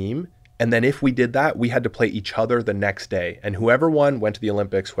Canadian team, and then if we did that, we had to play each other the next day, and whoever won went to the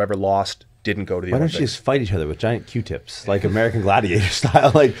Olympics, whoever lost didn't go to the Olympics. Why don't you just fight each other with giant Q-tips, like American Gladiator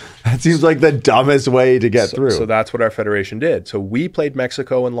style? Like that seems like the dumbest way to get through. So that's what our federation did. So we played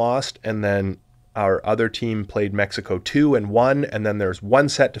Mexico and lost, and then our other team played Mexico 2 and won, and then there's 1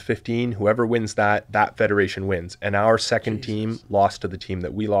 set to 15. Whoever wins that federation wins. And our second team lost to the team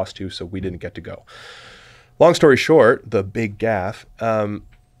that we lost to, so we didn't get to go. Long story short, the big gaff,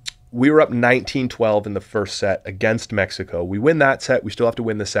 we were up 19-12 in the first set against Mexico. We win that set. We still have to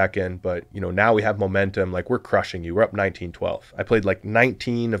win the second, but now we have momentum. Like, we're crushing you. We're up 19-12. I played like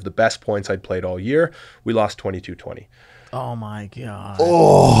 19 of the best points I'd played all year. We lost 22-20. Oh my God.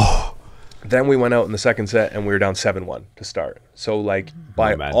 Oh, Then we went out in the second set and we were down 7-1 to start. So like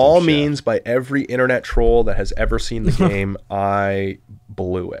by Momentum all shift. means, by every internet troll that has ever seen the game, I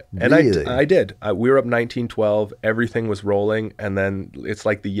blew it. And Really? I did. We were up 19-12. Everything was rolling. And then it's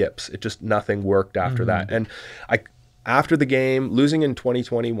like the yips. It just, nothing worked after that. And after the game, losing in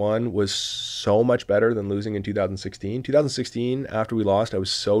 2021 was so much better than losing in 2016. 2016, after we lost, I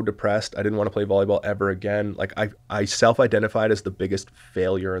was so depressed. I didn't want to play volleyball ever again. Like I self-identified as the biggest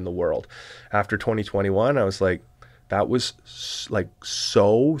failure in the world. After 2021, I was like, that was like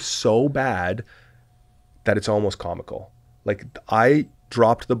so bad that it's almost comical. Like I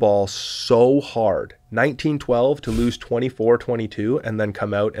dropped the ball so hard, 19-12 to lose 24-22 and then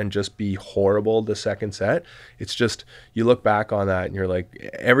come out and just be horrible the second set. It's just, you look back on that and you're like,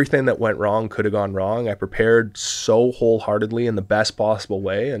 everything that went wrong could have gone wrong. I prepared so wholeheartedly in the best possible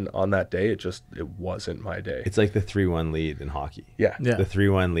way, and on that day it wasn't my day. it's like the 3-1 lead in hockey. Yeah. Yeah. The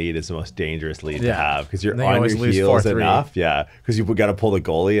 3-1 lead is the most dangerous lead to Yeah. have because you're Then you on always your lose heels 4-3. enough. Yeah, because you got to pull the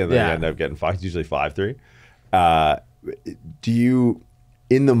goalie and then Yeah. you end up getting fucked. It's usually 5-3. Do you,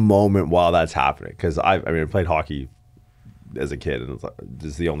 in the moment while that's happening, because I played hockey as a kid and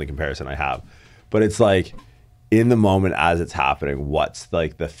this is the only comparison I have, but it's like in the moment as it's happening, what's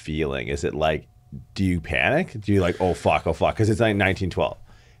like the feeling? Is it like, do you panic? Do you like, oh fuck, because it's like 19-12,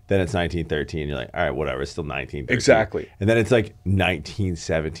 then it's 19-13, you're like, all right, whatever, it's still 19-13. Exactly. And then it's like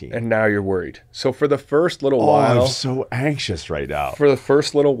 19-17. And now you're worried. So for the first little Oh, while, I'm so anxious right now. for the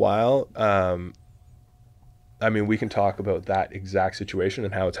first little while, I mean, we can talk about that exact situation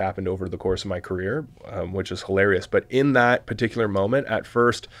and how it's happened over the course of my career, which is hilarious. But in that particular moment, at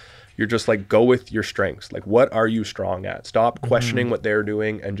first, you're just like, go with your strengths. Like, what are you strong at? Stop questioning what they're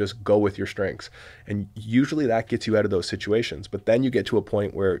doing and just go with your strengths. And usually that gets you out of those situations. But then you get to a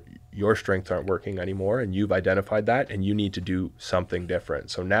point where your strengths aren't working anymore and you've identified that and you need to do something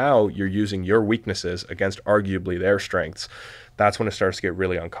different. So now you're using your weaknesses against arguably their strengths. That's when it starts to get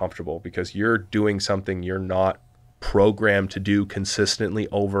really uncomfortable because you're doing something you're not programmed to do consistently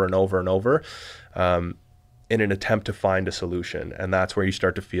over and over and over in an attempt to find a solution. And that's where you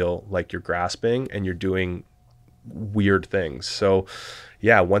start to feel like you're grasping and you're doing weird things. So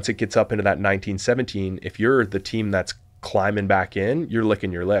yeah, once it gets up into that 19-17, if you're the team that's climbing back in, you're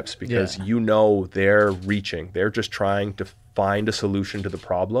licking your lips because they're reaching. They're just trying to find a solution to the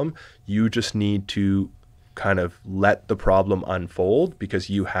problem. You just need to kind of let the problem unfold because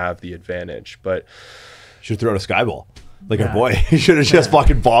you have the advantage. But Should have thrown a skyball. Like a boy. He should have just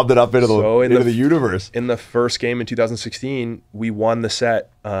fucking bombed it up into the universe. In the first game in 2016, we won the set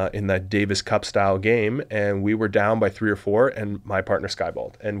in the Davis Cup style game, and we were down by 3 or 4, and my partner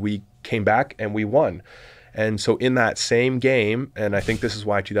skyballed. And we came back and we won. And so in that same game, and I think this is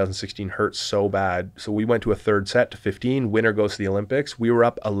why 2016 hurt so bad. So we went to a third set to 15. Winner goes to the Olympics. We were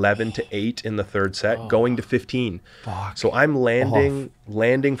up 11-8 in the third set, going to 15. Fuck. So I'm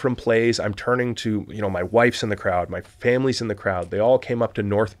landing from plays. I'm turning to, my wife's in the crowd. My family's in the crowd. They all came up to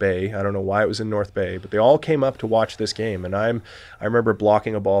North Bay. I don't know why it was in North Bay, but they all came up to watch this game. And I remember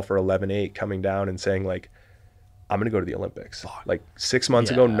blocking a ball for 11-8, coming down and saying like, I'm going to go to the Olympics. Like 6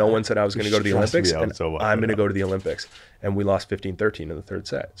 months ago, no one said I was going to go to the Olympics, and I'm going to go to the Olympics. And we lost 15-13 in the third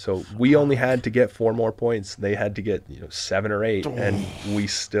set. So we only had to get 4 more points. They had to get 7 or 8, and we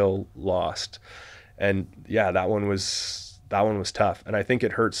still lost. And yeah, that one was tough. And I think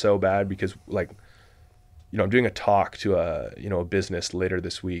it hurt so bad because I'm doing a talk to a business later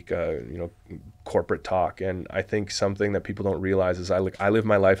this week, corporate talk. And I think something that people don't realize is I live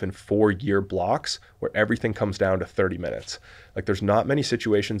my life in 4-year blocks where everything comes down to 30 minutes. Like there's not many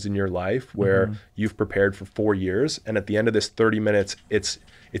situations in your life where you've prepared for 4 years. And at the end of this 30 minutes, it's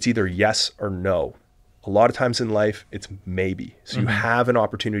either yes or no. A lot of times in life, it's maybe. So you have an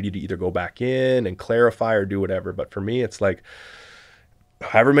opportunity to either go back in and clarify or do whatever. But for me, it's like,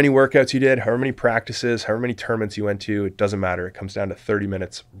 however many workouts you did, however many practices, however many tournaments you went to, it doesn't matter. It comes down to 30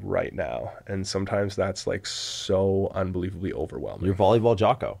 minutes right now. And sometimes that's like so unbelievably overwhelming. You're volleyball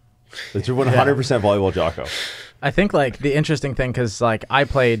jocko. It's your 100% volleyball jocko. I think like the interesting thing, because like I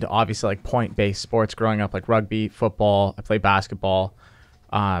played obviously like point-based sports growing up, like rugby, football, I played basketball,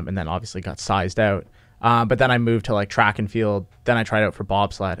 and then obviously got sized out. But then I moved to like track and field. Then I tried out for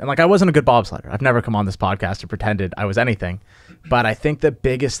bobsled. And like I wasn't a good bobsledder. I've never come on this podcast and pretended I was anything. But I think the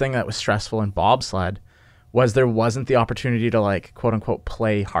biggest thing that was stressful in bobsled was there wasn't the opportunity to like quote unquote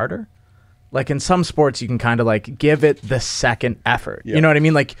play harder. Like in some sports you can kind of like give it the second effort. Yeah. You know what I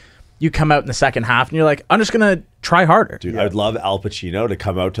mean? Like you come out in the second half and you're like, I'm just gonna try harder. Dude, I would love Al Pacino to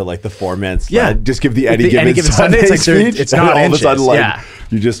come out to like the 4-man sled. Yeah. Just give the Like Eddie the Gibbons Eddie Gibbons Sunday Sunday, it's like speech. it's and not all of a inches, sudden, like, yeah.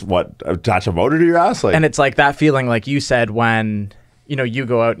 you just, attach a motor to your ass? Like, And it's like that feeling, like you said, when, you know, you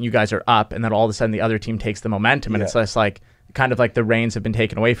go out and you guys are up and then all of a sudden the other team takes the momentum and it's just like, kind of like the reins have been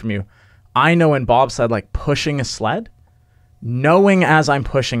taken away from you. I know in bobsled, like pushing a sled, knowing as I'm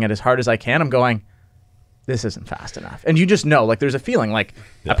pushing it as hard as I can, I'm going, this isn't fast enough. And you just know, like there's a feeling like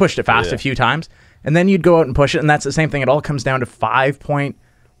I pushed it fast a few times and then you'd go out and push it. And that's the same thing. It all comes down to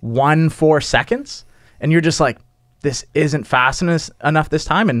 5.14 seconds. And you're just like, this isn't fast enough this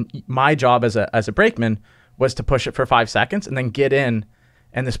time. And my job as a brakeman was to push it for 5 seconds and then get in.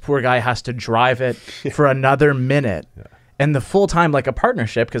 And this poor guy has to drive it for another minute. Yeah. And the full time, like a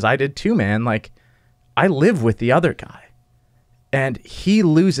partnership, because I did 2-man, like I live with the other guy. And he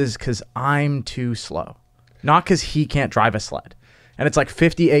loses because I'm too slow, not because he can't drive a sled. And it's like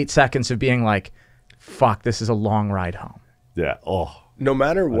 58 seconds of being like, fuck, this is a long ride home. Yeah. Oh. No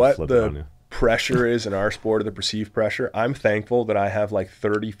matter what flip it on the you. pressure is in our sport, or the perceived pressure, I'm thankful that I have like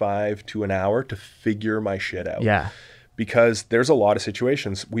 35 to an hour to figure my shit out. Yeah. Because there's a lot of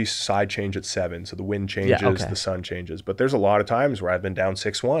situations we side change at 7, so the wind changes, the sun changes. But there's a lot of times where I've been down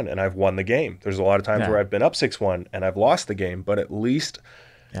 6-1 and I've won the game. There's a lot of times where I've been up 6-1 and I've lost the game. But at least,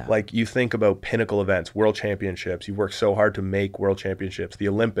 like you think about pinnacle events, world championships, you work so hard to make world championships, the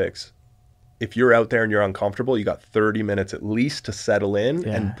Olympics. If you're out there and you're uncomfortable, you got 30 minutes at least to settle in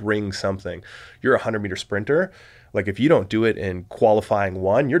and bring something. You're a 100-meter sprinter. Like if you don't do it in qualifying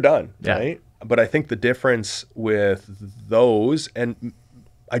 1, you're done, right? But I think the difference with those, and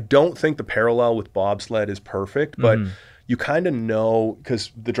I don't think the parallel with bobsled is perfect, but you kind of know,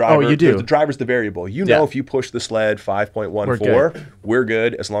 because the driver, the driver's the variable. You know, if you push the sled 5.14, we're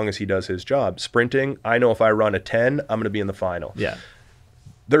good as long as he does his job. Sprinting, I know if I run a 10, I'm going to be in the final. Yeah.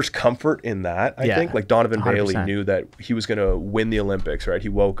 There's comfort in that, I think. Like Donovan 100%. Bailey knew that he was going to win the Olympics, right? He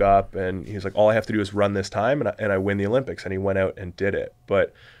woke up and he was like, all I have to do is run this time and I win the Olympics. And he went out and did it.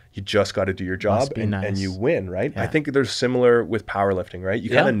 But you just got to do your job and you win, right? I think there's similar with powerlifting, right? You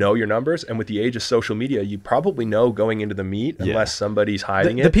kind of know your numbers, and with the age of social media, you probably know going into the meet, unless somebody's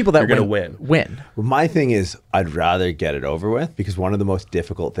hiding it, the people that you're going to win. Well, my thing is, I'd rather get it over with, because one of the most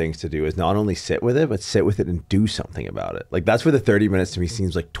difficult things to do is not only sit with it, but sit with it and do something about it. Like that's where the 30 minutes to me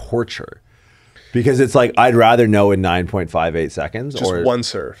seems like torture. Because it's like, I'd rather know in 9.58 seconds. Just one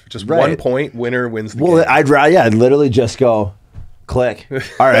serve. Just 1 point, winner wins the game. Well, I'd literally just go, click.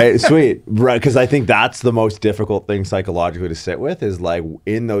 All right, sweet. Right, because I think that's the most difficult thing psychologically to sit with, is like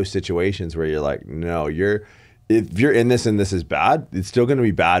in those situations where you're like, no, if you're in this and this is bad, it's still going to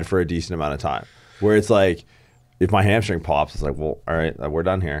be bad for a decent amount of time. Where it's like, if my hamstring pops, it's like, well, all right, we're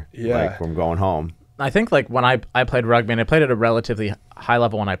done here. Like, I'm going home. I think like when I played rugby, and I played at a relatively high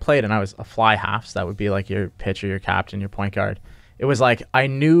level when I played, and I was a fly half, so that would be like your pitcher, your captain, your point guard. It was like, I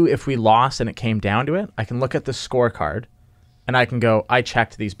knew if we lost and it came down to it, I can look at the scorecard and I can go, I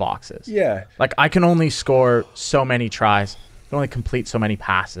checked these boxes. Yeah. Like I can only score so many tries. I can only complete so many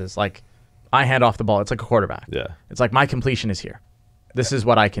passes. Like I hand off the ball. It's like a quarterback. Yeah. It's like my completion is here. This is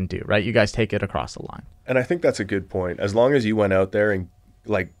what I can do, right? You guys take it across the line. And I think that's a good point. As long as you went out there and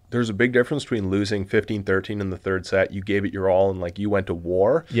like, there's a big difference between losing 15-13 in the third set. You gave it your all and like you went to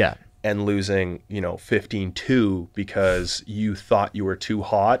war. Yeah. And losing, 15-2 because you thought you were too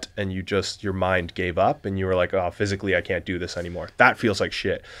hot and your mind gave up and you were like, oh, physically I can't do this anymore. That feels like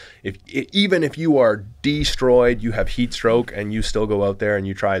shit. Even if you are destroyed, you have heat stroke, and you still go out there and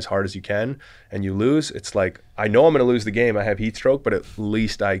you try as hard as you can and you lose, it's like, I know I'm going to lose the game. I have heat stroke, but at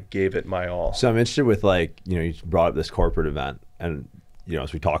least I gave it my all. So I'm interested with you brought up this corporate event, and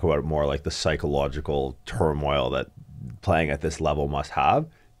as we talk about it more, like the psychological turmoil that playing at this level must have.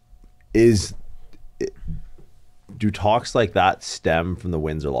 Do talks like that stem from the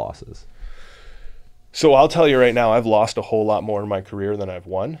wins or losses? So I'll tell you right now, I've lost a whole lot more in my career than I've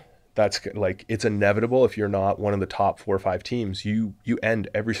won. That's like, it's inevitable. If you're not one of the top 4 or 5 teams, you end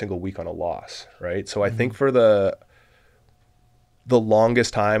every single week on a loss, right? So I think for the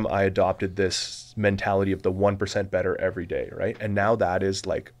longest time, I adopted this mentality of the 1% better every day, right? And now that is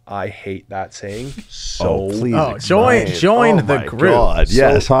like, I hate that saying. So please join the group. God.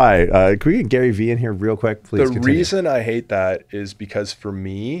 Yes, hi. Can we get Gary V in here real quick, please? The reason I hate that is because for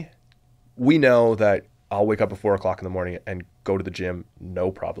me, we know that I'll wake up at 4 o'clock in the morning and go to the gym,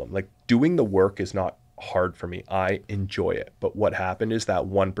 no problem. Like doing the work is not hard for me. I enjoy it. But what happened is that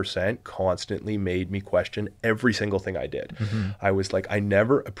 1% constantly made me question every single thing I did. I was like, I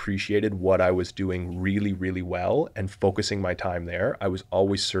never appreciated what I was doing really, really well and focusing my time there. I was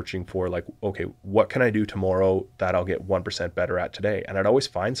always searching for like, okay, what can I do tomorrow that I'll get 1% better at today? And I'd always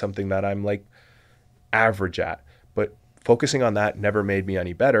find something that I'm like average at. But focusing on that never made me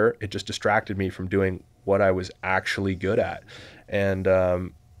any better. It just distracted me from doing what I was actually good at. And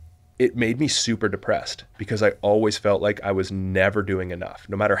it made me super depressed because I always felt like I was never doing enough.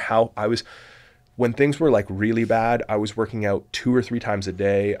 No matter how when things were like really bad, I was working out 2 or 3 times a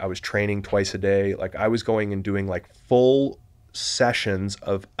day. I was training twice a day. Like I was going and doing like full sessions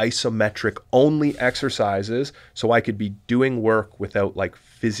of isometric only exercises so I could be doing work without like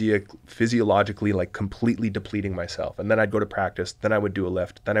physiologically like completely depleting myself. And then I'd go to practice, then I would do a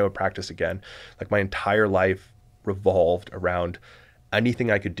lift, then I would practice again. Like my entire life revolved around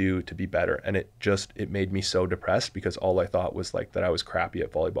anything I could do to be better. And it made me so depressed because all I thought was like that I was crappy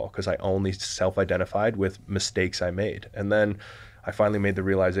at volleyball because I only self-identified with mistakes I made. And then I finally made the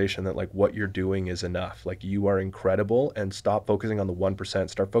realization that like what you're doing is enough. Like you are incredible, and stop focusing on the 1%,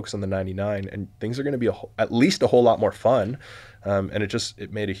 start focusing on the 99, and things are going to be at least a whole lot more fun. And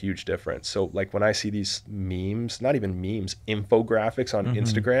it made a huge difference. So like when I see these memes, not even memes, infographics on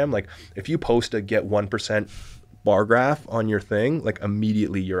Instagram, like if you post a get 1% bar graph on your thing, like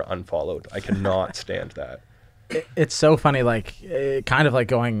immediately you're unfollowed. I cannot stand that. It's so funny, like kind of like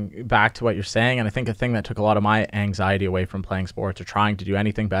going back to what you're saying. And I think a thing that took a lot of my anxiety away from playing sports or trying to do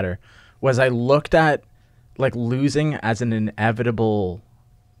anything better was I looked at like losing as an inevitable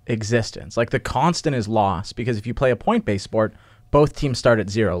existence. Like the constant is loss, because if you play a point-based sport, both teams start at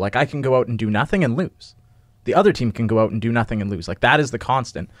 0. Like I can go out and do nothing and lose. The other team can go out and do nothing and lose. Like that is the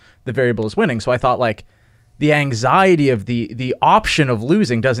constant. The variable is winning. So I thought like the anxiety of the option of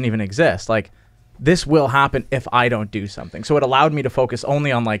losing doesn't even exist. Like this will happen if I don't do something. So it allowed me to focus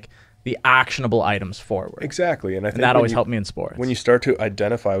only on like the actionable items forward. Exactly. And I think that always helped me in sports. When you start to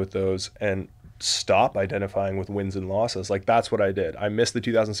identify with those and stop identifying with wins and losses, like that's what I did. I missed the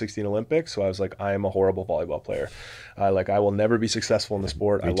 2016 Olympics, so I was like, I am a horrible volleyball player. I will never be successful in the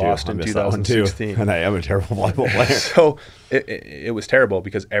sport. I lost in 2016, and I am a terrible volleyball player. So it was terrible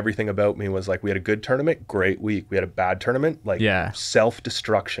because everything about me was like, we had a good tournament, great week. We had a bad tournament, like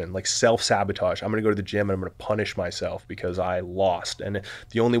self-destruction, like self-sabotage. I'm gonna go to the gym and I'm gonna punish myself because I lost, and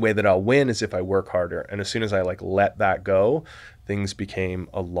the only way that I'll win is if I work harder. And as soon as I like let that go, things became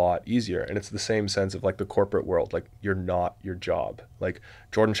a lot easier. And it's the same sense of like the corporate world. Like you're not your job. Like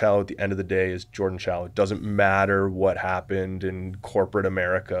Jordan Shallow at the end of the day is Jordan Shallow. It doesn't matter what happened in corporate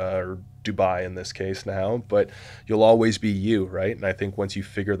America or Dubai in this case now, but you'll always be you, right? And I think once you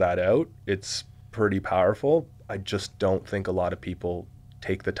figure that out, it's pretty powerful. I just don't think a lot of people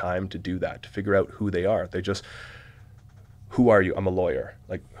take the time to do that, to figure out who they are. They just, who are you? I'm a lawyer.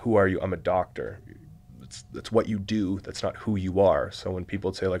 Like, who are you? I'm a doctor. That's what you do. That's not who you are. So when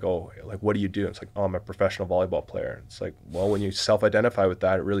people say like, oh, like, what do you do? It's like, oh, I'm a professional volleyball player. It's like, well, when you self-identify with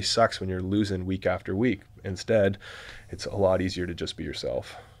that, it really sucks when you're losing week after week. Instead, it's a lot easier to just be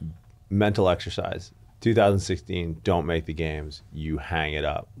yourself. Mental exercise. 2016, don't make the games. You hang it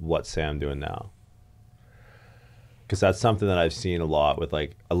up. What's Sam doing now? Because that's something that I've seen a lot with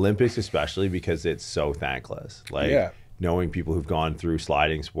like Olympics, especially because it's so thankless. Like, knowing people who've gone through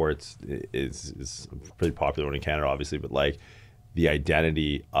sliding sports is a pretty popular one in Canada, obviously, but like the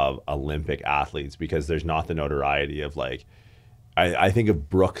identity of Olympic athletes, because there's not the notoriety of like, I think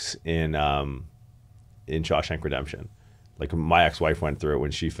of Brooks in Shawshank Redemption. Like my ex-wife went through it when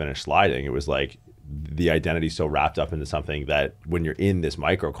she finished sliding. It was like the identity so wrapped up into something that when you're in this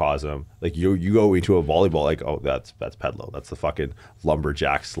microcosm, like you go into a volleyball, like, oh, that's Pedlow. That's the fucking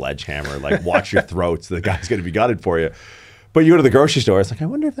lumberjack sledgehammer. Like, watch your throats. The guy's going to be gutted for you. But you go to the grocery store, it's like, I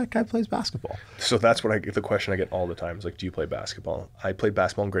wonder if that guy plays basketball. So that's what the question I get all the time is like, do you play basketball? I played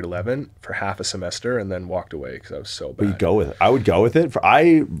basketball in grade 11 for half a semester and then walked away because I was so bad. But you go with it. I would go with it. For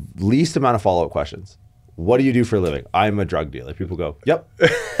least amount of follow-up questions. What do you do for a living? I'm a drug dealer. People go, yep.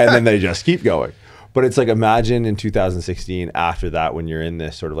 And then they just keep going. But it's like, imagine in 2016, after that, when you're in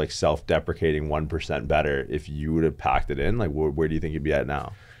this sort of like self-deprecating 1% better, if you would have packed it in, like where do you think you'd be at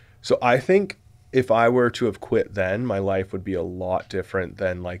now? So I think if I were to have quit then, my life would be a lot different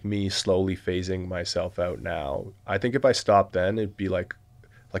than like me slowly phasing myself out now. I think if I stopped then, it'd be like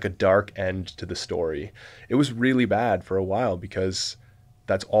a dark end to the story. It was really bad for a while because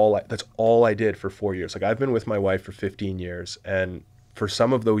that's all I did for 4 years. Like I've been with my wife for 15 years, and for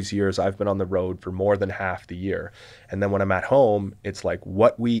some of those years, I've been on the road for more than half the year. And then when I'm at home, it's like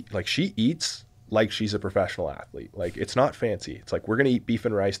she eats like she's a professional athlete. Like, it's not fancy. It's like, we're going to eat beef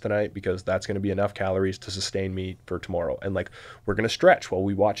and rice tonight because that's going to be enough calories to sustain me for tomorrow. And like, we're going to stretch while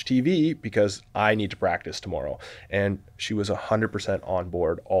we watch TV because I need to practice tomorrow. And she was 100% on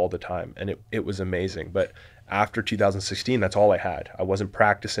board all the time. And it was amazing. But after 2016, that's all I had. I wasn't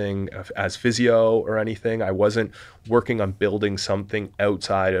practicing as physio or anything. I wasn't working on building something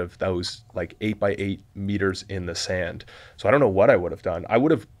outside of those like 8x8 meters in the sand. So I don't know what I would have done. I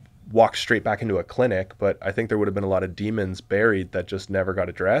would have walked straight back into a clinic, but I think there would have been a lot of demons buried that just never got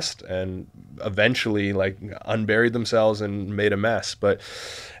addressed and eventually like unburied themselves and made a mess. But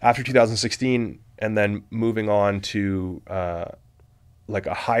after 2016 and then moving on to like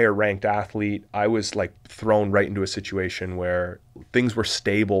a higher ranked athlete, I was like thrown right into a situation where things were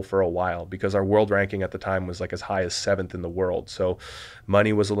stable for a while because our world ranking at the time was like as high as 7th in the world. So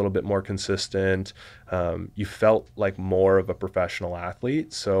money was a little bit more consistent. You felt like more of a professional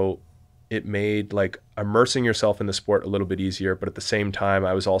athlete. So it made like immersing yourself in the sport a little bit easier. But at the same time,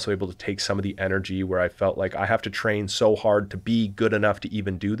 I was also able to take some of the energy where I felt like I have to train so hard to be good enough to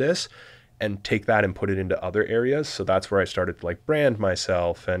even do this, and take that and put it into other areas. So that's where I started to like brand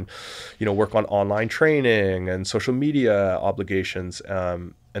myself and, you know, work on online training and social media obligations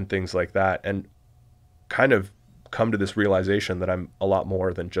and things like that. And kind of come to this realization that I'm a lot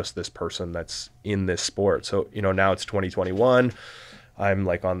more than just this person that's in this sport. So, you know, now it's 2021. I'm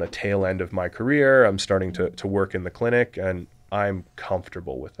like on the tail end of my career. I'm starting to work in the clinic, and I'm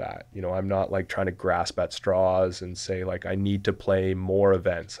comfortable with that. You know, I'm not like trying to grasp at straws and say like, I need to play more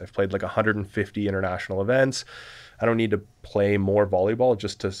events. I've played like 150 international events. I don't need to play more volleyball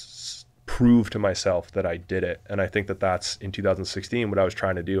just to prove to myself that I did it. And I think that that's in 2016, what I was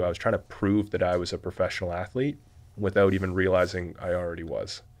trying to do. I was trying to prove that I was a professional athlete without even realizing I already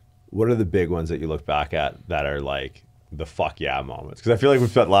was. What are the big ones that you look back at that are like the fuck yeah moments? Because I feel like we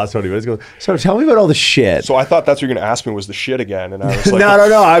spent the last 20 minutes going, so tell me about all the shit. So I thought that's what you're going to ask me was the shit again. And I was like, no.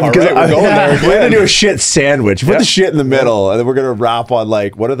 Because right, we're going there again. We're going to do a shit sandwich. Put the shit in the middle. And then we're going to wrap on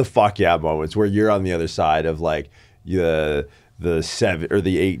like, what are the fuck yeah moments where you're on the other side of like the 7 or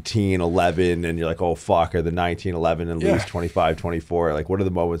the 18-11 and you're like, oh fuck, or the 19-11 and lose 25-24. Like, what are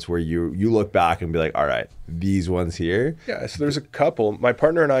the moments where you look back and be like, all right, these ones here? Yeah, so there's a couple. My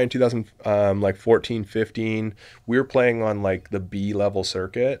partner and I in 2014, 15, we were playing on like the B level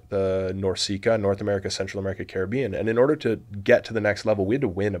circuit, the NORCECA, North America, Central America, Caribbean. And in order to get to the next level, we had to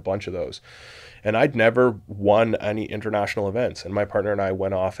win a bunch of those. And I'd never won any international events. And my partner and I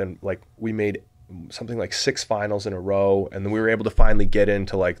went off and like we made something like 6 finals in a row, and then we were able to finally get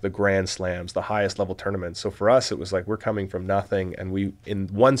into like the Grand Slams, the highest level tournaments. So for us, it was like we're coming from nothing, and we in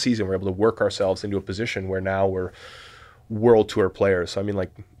one season we're able to work ourselves into a position where now we're world tour players. So I mean,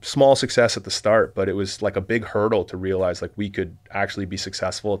 like small success at the start, but it was like a big hurdle to realize like we could actually be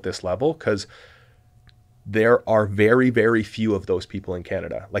successful at this level, because there are very, very few of those people in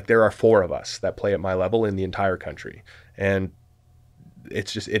Canada. Like there are 4 of us that play at my level in the entire country, and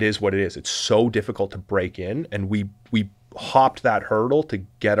it's just, it is what it is. It's so difficult to break in, and we hopped that hurdle to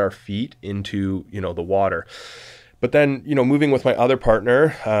get our feet into, you know, the water. But then, you know, moving with my other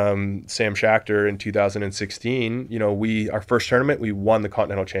partner, Sam Schachter, in 2016, you know, our first tournament, we won the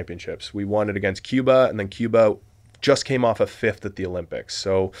Continental Championships. We won it against Cuba, and then Cuba just came off a 5th at the Olympics.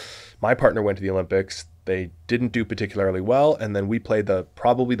 So my partner went to the Olympics. They didn't do particularly well, and then we played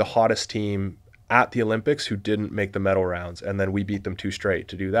probably the hottest team at the Olympics who didn't make the medal rounds, and then we beat them 2 straight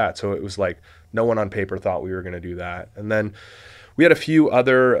to do that. So it was like no one on paper thought we were going to do that. And then we had a few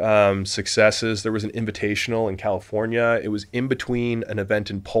other successes. There was an invitational in California. It was in between an event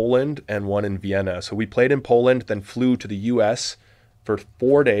in Poland and one in Vienna. So we played in Poland, then flew to the US for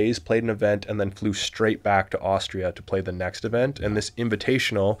 4 days, played an event, and then flew straight back to Austria to play the next event. And this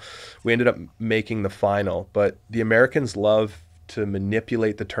invitational, we ended up making the final. But the Americans love to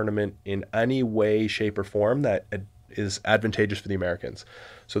manipulate the tournament in any way, shape, or form that is advantageous for the Americans.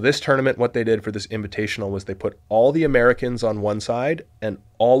 So this tournament, what they did for this invitational was they put all the Americans on one side and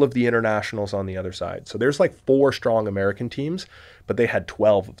all of the internationals on the other side. So there's like 4 strong American teams, but they had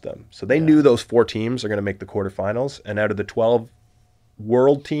 12 of them. So they knew those 4 teams are going to make the quarterfinals, and out of the 12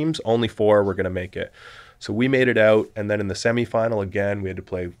 world teams, only 4 were going to make it. So we made it out, and then in the semifinal, again, we had to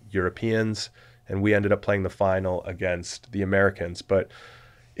play Europeans, and we ended up playing the final against the Americans. But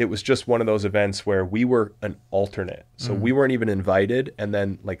it was just one of those events where we were an alternate. So we weren't even invited. And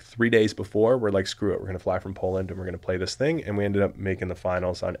then like 3 days before, we're like, screw it, we're going to fly from Poland and we're going to play this thing. And we ended up making the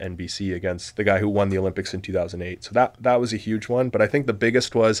finals on NBC against the guy who won the Olympics in 2008. So that was a huge one. But I think the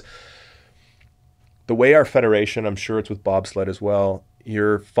biggest was the way our federation, I'm sure it's with bobsled as well,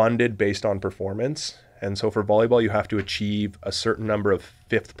 you're funded based on performance. And so for volleyball, you have to achieve a certain number of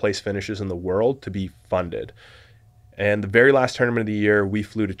 5th place finishes in the world to be funded. And the very last tournament of the year, we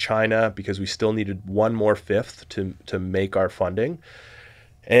flew to China because we still needed one more 5th to make our funding.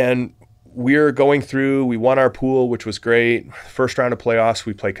 And we're going through, we won our pool, which was great. First round of playoffs,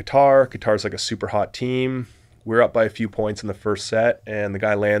 we play Qatar. Qatar's like a super hot team. We're up by a few points in the first set, and the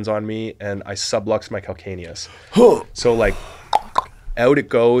guy lands on me, and I sublux my calcaneus. So like out it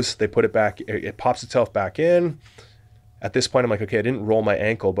goes, they put it back, it pops itself back in. At this point, I'm like, okay, I didn't roll my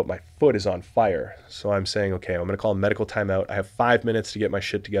ankle, but my foot is on fire. So I'm saying, okay, I'm going to call a medical timeout. I have 5 minutes to get my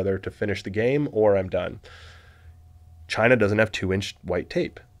shit together to finish the game, or I'm done. China doesn't have 2-inch white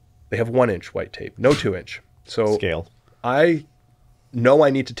tape. They have 1-inch white tape, no 2-inch. So Scale. I know I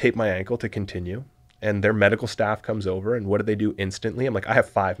need to tape my ankle to continue. And their medical staff comes over, and what do they do instantly? I'm like, I have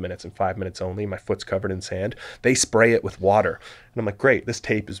 5 minutes and 5 minutes only. My foot's covered in sand. They spray it with water. And I'm like, great, this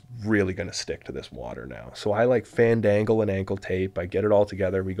tape is really going to stick to this water now. So I like fandangle an ankle tape. I get it all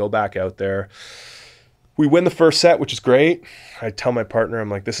together. We go back out there. We win the first set, which is great. I tell my partner, I'm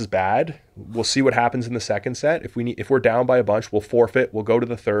like, this is bad. We'll see what happens in the second set. If we're down by a bunch, we'll forfeit. We'll go to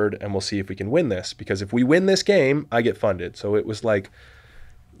the third, and we'll see if we can win this. Because if we win this game, I get funded. So it was like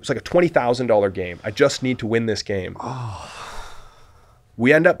a $20,000 game. I just need to win this game.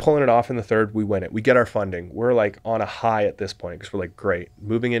 We end up pulling it off in the third. We win it. We get our funding. We're like on a high at this point because we're like, great.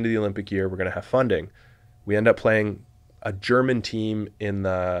 Moving into the Olympic year, we're going to have funding. We end up playing a German team in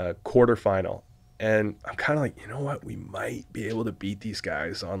the quarterfinal. And I'm kind of like, you know what? We might be able to beat these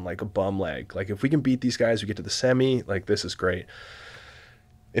guys on like a bum leg. Like if we can beat these guys, we get to the semi. Like this is great.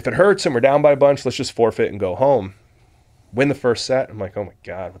 If it hurts and we're down by a bunch, let's just forfeit and go home. Win the first set. I'm like, oh my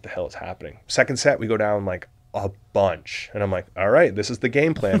God, what the hell is happening? Second set, we go down like a bunch. And I'm like, all right, this is the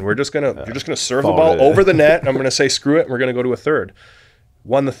game plan. We're just going to, you're just going to serve the ball over the net. I'm going to say, screw it. And we're going to go to a third.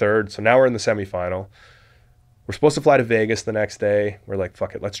 Won the third. So now we're in the semifinal. We're supposed to fly to Vegas the next day. We're like,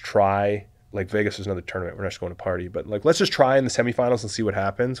 fuck it. Let's try. Like Vegas is another tournament. We're not just going to party, but like, let's just try in the semifinals and see what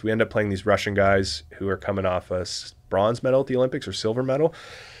happens. We end up playing these Russian guys who are coming off a bronze medal at the Olympics or silver medal.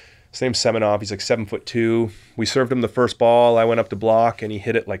 His name's Semenov. He's like 7'2". We served him the first ball. I went up to block and he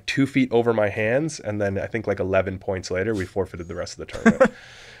hit it like 2 feet over my hands. And then I think like 11 points later, we forfeited the rest of the tournament.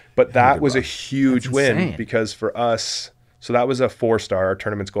 But that was a huge win because for us, so that was a 4-star. Our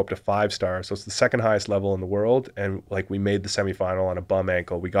tournaments go up to 5-star. So it's the second highest level in the world. And like we made the semifinal on a bum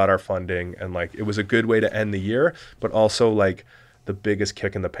ankle. We got our funding and like it was a good way to end the year, but also like the biggest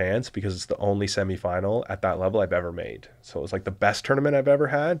kick in the pants because it's the only semifinal at that level I've ever made. So it was like the best tournament I've ever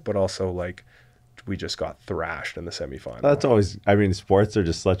had, but also like we just got thrashed in the semifinal. That's always, I mean, sports are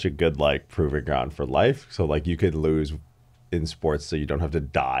just such a good like proving ground for life. So like you could lose in sports so you don't have to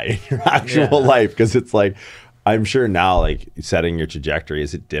die in your actual life. Because it's like, I'm sure now like setting your trajectory,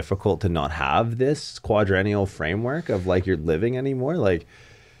 is it difficult to not have this quadrennial framework of like you're living anymore? Like,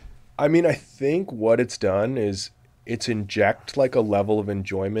 I mean, I think what it's done is it's inject like a level of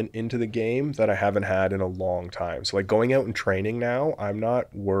enjoyment into the game that I haven't had in a long time. So like going out and training now, I'm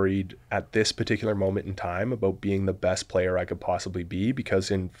not worried at this particular moment in time about being the best player I could possibly be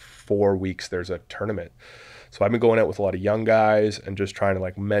because in 4 weeks there's a tournament. So I've been going out with a lot of young guys and just trying to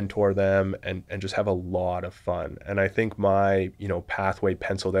like mentor them and just have a lot of fun. And I think my, you know, pathway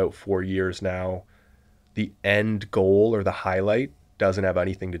penciled out 4 years now, the end goal or the highlight doesn't have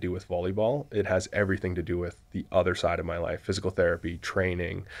anything to do with volleyball. It has everything to do with the other side of my life, physical therapy,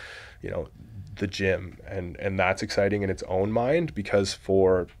 training, you know, the gym. And that's exciting in its own mind because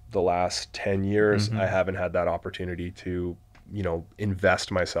for the last 10 years, I haven't had that opportunity to, you know,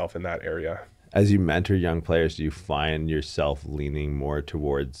 invest myself in that area. As you mentor young players, do you find yourself leaning more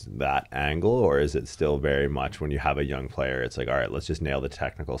towards that angle, or is it still very much when you have a young player, it's like, all right, let's just nail the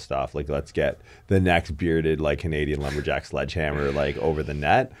technical stuff. Like, let's get the next bearded, like Canadian lumberjack sledgehammer, like over the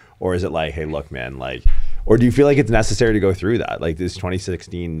net. Or is it like, hey, look, man, like, or do you feel like it's necessary to go through that? Like, is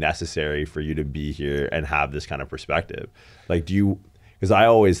 2016 necessary for you to be here and have this kind of perspective? Like, do you, because I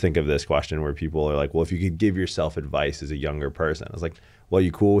always think of this question where people are like, well, if you could give yourself advice as a younger person, I was like, well, you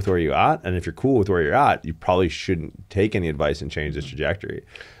cool with where you're at? And if you're cool with where you're at, you probably shouldn't take any advice and change this trajectory.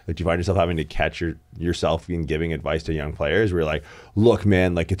 Like, do you find yourself having to catch yourself in giving advice to young players where you're like, look,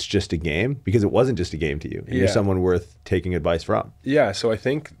 man, like it's just a game? Because it wasn't just a game to you. And you're someone worth taking advice from. Yeah, so I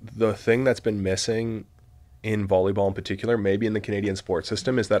think the thing that's been missing in volleyball in particular, maybe in the Canadian sports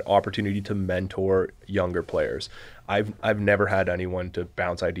system, is that opportunity to mentor younger players. I've never had anyone to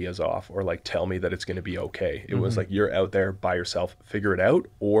bounce ideas off or like tell me that it's going to be okay. It was like, you're out there by yourself, figure it out,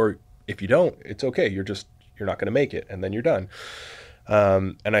 or if you don't, it's okay. You're not going to make it, and then you're done.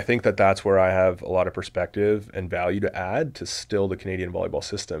 And I think that that's where I have a lot of perspective and value to add to still the Canadian volleyball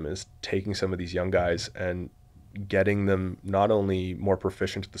system, is taking some of these young guys and getting them not only more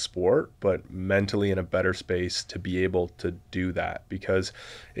proficient at the sport, but mentally in a better space to be able to do that. Because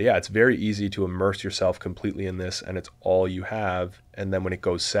yeah, it's very easy to immerse yourself completely in this and it's all you have. And then when it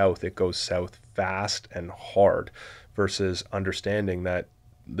goes south fast and hard, versus understanding that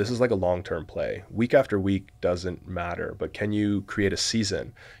this is like a long-term play. Week after week doesn't matter, but can you create a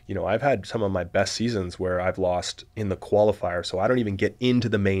season? You know, I've had some of my best seasons where I've lost in the qualifier, so I don't even get into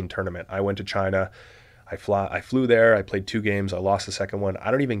the main tournament. I went to China, I flew there, I played 2 games, I lost the second one.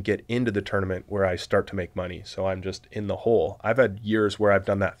 I don't even get into the tournament where I start to make money, so I'm just in the hole. I've had years where I've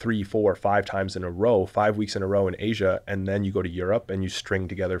done that 3, 4, 5 times in a row, 5 weeks in a row in Asia, and then you go to Europe and you string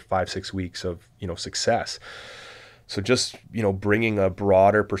together 5, 6 weeks of, you know, success. So just, you know, bringing a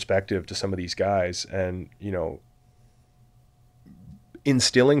broader perspective to some of these guys and, you know,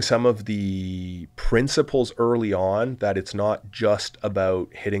 instilling some of the principles early on, that it's not just about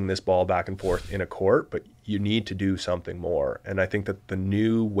hitting this ball back and forth in a court, but you need to do something more. And I think that the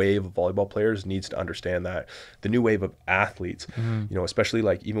new wave of volleyball players needs to understand that. The new wave of athletes, you know, especially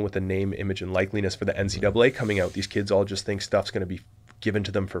like even with the name, image, and likeliness for the NCAA coming out, these kids all just think stuff's going to be given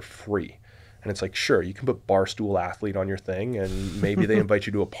to them for free. And it's like, sure, you can put barstool athlete on your thing and maybe they invite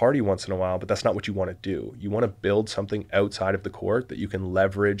you to a party once in a while, but that's not what you want to do. You want to build something outside of the court that you can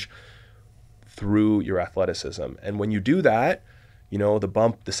leverage through your athleticism. And when you do that, you know, the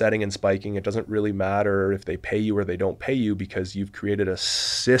bump, the setting, and spiking, it doesn't really matter if they pay you or they don't pay you, because you've created a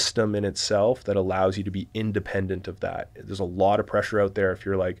system in itself that allows you to be independent of that. There's a lot of pressure out there if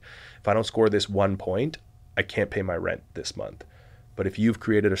you're like, if I don't score this 1 point, I can't pay my rent this month. But if you've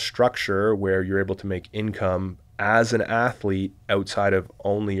created a structure where you're able to make income as an athlete outside of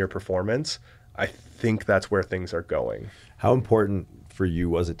only your performance, I think that's where things are going. How important for you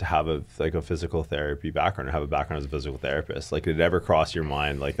was it to have a physical therapy background, or have a background as a physical therapist? Like, did it ever cross your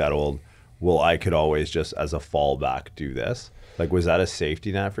mind, like that old, well, I could always just as a fallback do this? Like, was that a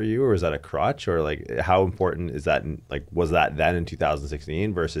safety net for you, or was that a crutch? Or like, how important is that? Like, was that then in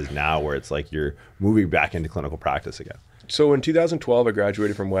 2016 versus now, where it's like you're moving back into clinical practice again? So in 2012, I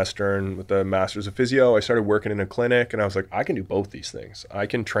graduated from Western with a master's of physio. I started working in a clinic and I was like, I can do both these things. I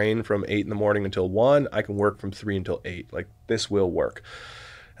can train from 8 in the morning until 1. I can work from 3 until 8. Like, this will work.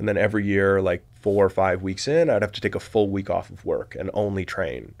 And then every year, like 4 or 5 weeks in, I'd have to take a full week off of work and only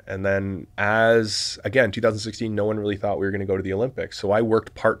train. And then again, 2016, no one really thought we were going to go to the Olympics. So I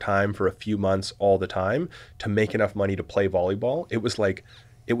worked part-time for a few months all the time to make enough money to play volleyball. It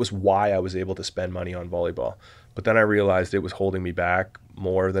was why I was able to spend money on volleyball. But then I realized it was holding me back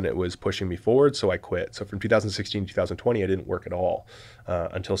more than it was pushing me forward, so I quit. So from 2016 to 2020, I didn't work at all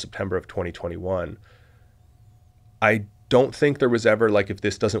until September of 2021. I don't think there was ever like, if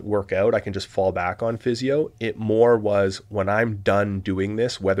this doesn't work out, I can just fall back on physio. It more was, when I'm done doing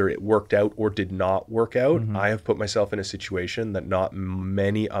this, whether it worked out or did not work out, I have put myself in a situation that not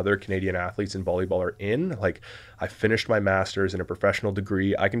many other Canadian athletes in volleyball are in. Like, I finished my master's in a professional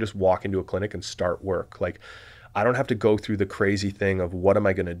degree. I can just walk into a clinic and start work. Like, I don't have to go through the crazy thing of what am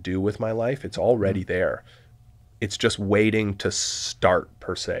I going to do with my life? It's already there. It's just waiting to start,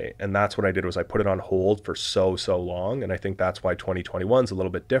 per se. And that's what I did, was I put it on hold for so long. And I think that's why 2021 is a little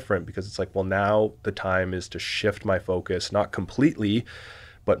bit different, because it's like, well, now the time is to shift my focus, not completely,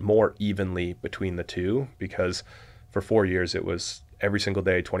 but more evenly between the two. Because for 4 years, it was every single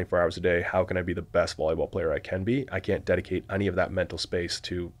day, 24 hours a day, how can I be the best volleyball player I can be? I can't dedicate any of that mental space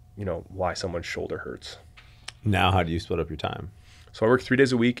to, you know, why someone's shoulder hurts. Now, how do you split up your time? So I work 3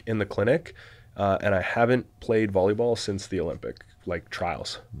 days a week in the clinic, and I haven't played volleyball since the Olympic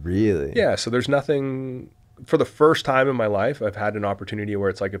trials. Really? Yeah. So there's nothing, for the first time in my life, I've had an opportunity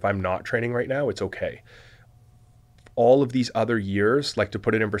where it's like, if I'm not training right now, it's okay. All of these other years, like, to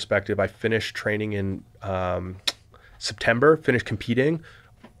put it in perspective, I finished training in September, finished competing.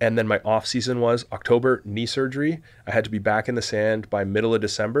 And then my off season was October, knee surgery. I had to be back in the sand by middle of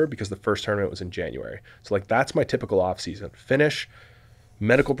December because the first tournament was in January. So like, that's my typical off season. Finish,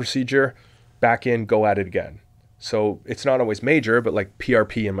 medical procedure, back in, go at it again. So it's not always major, but like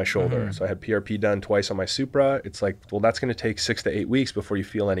PRP in my shoulder. So I had PRP done twice on my Supra. It's like, well, that's going to take 6 to 8 weeks before you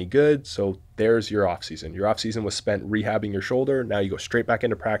feel any good. So there's your off season. Your off season was spent rehabbing your shoulder. Now you go straight back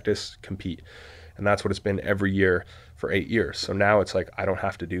into practice, compete. And that's what it's been every year for 8 years. So now it's like, I don't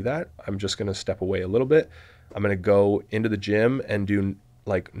have to do that. I'm just going to step away a little bit. I'm going to go into the gym and do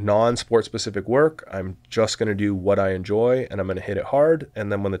like non-sport specific work. I'm just going to do what I enjoy, and I'm going to hit it hard.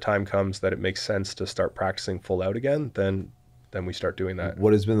 And then when the time comes that it makes sense to start practicing full out again, then then we start doing that.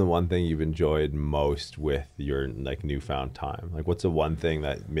 What has been the one thing you've enjoyed most with your like newfound time? Like what's the one thing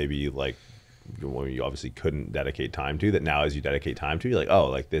that maybe like when you obviously couldn't dedicate time to that now as you dedicate time to, you're like, oh,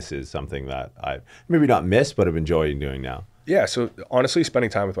 like this is something that I maybe not missed, but have enjoyed doing now? Yeah, so honestly,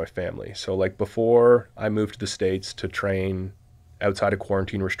 spending time with my family. So like before I moved to the States to train outside of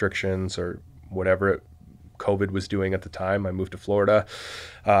quarantine restrictions or whatever COVID was doing at the time, I moved to Florida.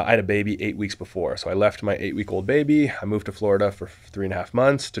 I had a baby 8 weeks before. So I left my 8-week-old baby. I moved to Florida for 3.5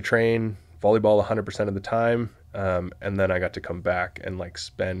 months to train volleyball 100% of the time. And then I got to come back and like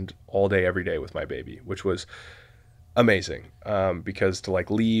spend all day, every day with my baby, which was amazing. Because to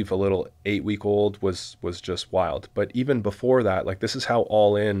like leave a little 8-week-old was just wild. But even before that, like this is how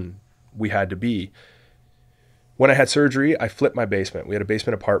all in we had to be. When I had surgery, I flipped my basement. We had a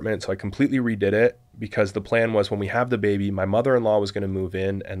basement apartment, so I completely redid it because the plan was when we have the baby, my mother-in-law was going to move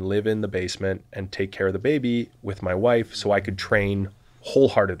in and live in the basement and take care of the baby with my wife so I could train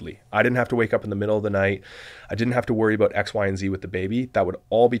wholeheartedly. I didn't have to wake up in the middle of the night. I didn't have to worry about X, Y, and Z with the baby. That would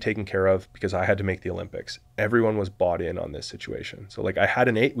all be taken care of because I had to make the Olympics. Everyone was bought in on this situation. So like I had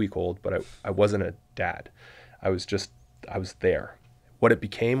an 8-week-old, but I wasn't a dad. I was there. What it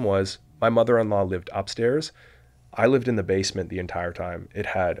became was my mother-in-law lived upstairs. I lived in the basement the entire time. It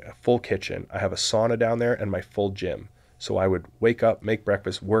had a full kitchen. I have a sauna down there and my full gym. So I would wake up, make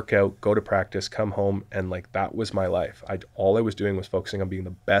breakfast, work out, go to practice, come home, and like that was my life. All I was doing was focusing on being the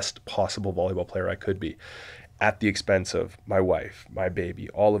best possible volleyball player I could be at the expense of my wife, my baby,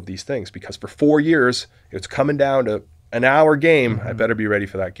 all of these things. Because for 4 years, it's coming down to an hour game. I better be ready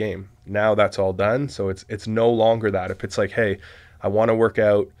for that game. Now that's all done. So it's no longer that. If it's like, hey, I want to work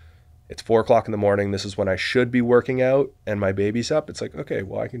out, it's 4 o'clock in the morning. This is when I should be working out and my baby's up. It's like, okay,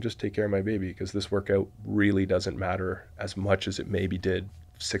 well, I can just take care of my baby because this workout really doesn't matter as much as it maybe did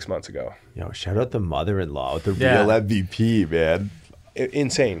 6 months ago. Yo, shout out the mother-in-law with the real MVP, man.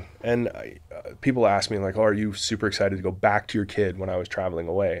 Insane. And people ask me like, oh, are you super excited to go back to your kid when I was traveling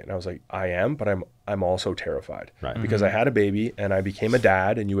away? And I was like, I am, but I'm also terrified. Right. Because I had a baby and I became a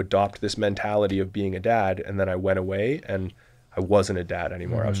dad, and you adopt this mentality of being a dad. And then I went away and I wasn't a dad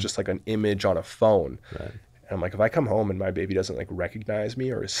anymore. I was just like an image on a phone. Right. And I'm like, if I come home and my baby doesn't like recognize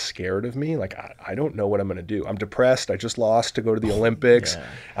me or is scared of me, like I don't know what I'm going to do. I'm depressed. I just lost to go to the Olympics. Yeah.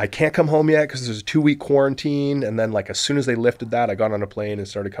 I can't come home yet because there's a 2-week quarantine. And then like as soon as they lifted that, I got on a plane and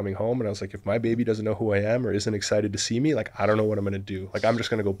started coming home. And I was like, if my baby doesn't know who I am or isn't excited to see me, like I don't know what I'm going to do. Like I'm just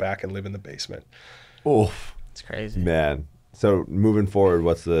going to go back and live in the basement. Oh, It's crazy. man. So moving forward,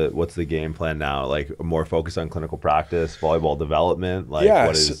 what's the game plan now? Like more focus on clinical practice, volleyball development. Like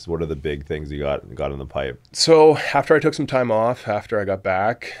what are the big things you got in the pipe? So after I took some time off, after I got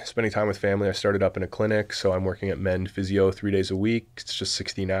back, spending time with family, I started up in a clinic. So I'm working at Mend Physio 3 days a week. It's just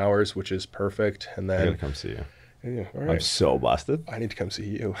 16 hours, which is perfect. And then I'm gonna come see you. Yeah, all right. I'm so busted. I need to come see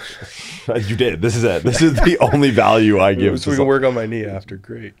you. You did. This is it. This is the only value I give. So we can work on my knee after.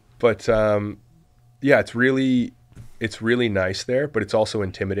 Great. But yeah, it's really nice there, but it's also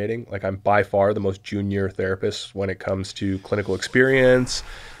intimidating. Like I'm by far the most junior therapist when it comes to clinical experience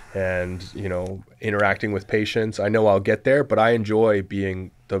and, you know, interacting with patients. I know I'll get there, but I enjoy being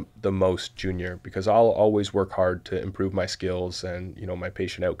the most junior because I'll always work hard to improve my skills and, you know, my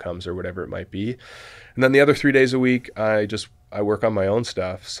patient outcomes or whatever it might be. And then the other 3 days a week, I work on my own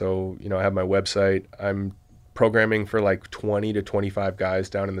stuff. So, you know, I have my website. I'm programming for like 20 to 25 guys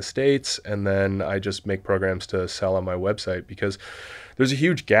down in the States. And then I just make programs to sell on my website because there's a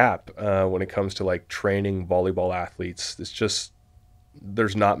huge gap when it comes to like training volleyball athletes.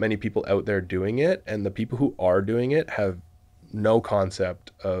 There's not many people out there doing it. And the people who are doing it have no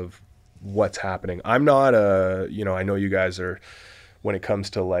concept of what's happening. I'm not I know you guys are, when it comes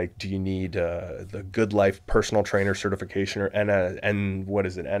to like, do you need the Good Life personal trainer certification or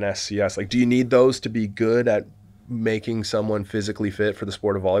NSCS? Like, do you need those to be good at making someone physically fit for the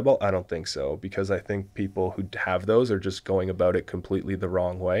sport of volleyball? I don't think so, because I think people who have those are just going about it completely the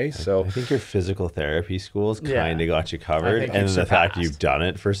wrong way. So I think your physical therapy schools kind of got you I covered, think and you've the fact surpassed. you've done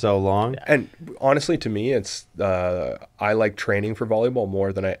it for so long. And honestly, to me, it's I like training for volleyball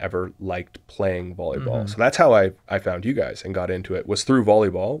more than I ever liked playing volleyball. So that's how I found you guys and got into it, was through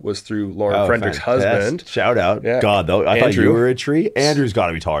volleyball, was through Lauren Frederick's husband. Shout out. Yeah. God, though, I thought Andrew. you were a tree. Andrew's got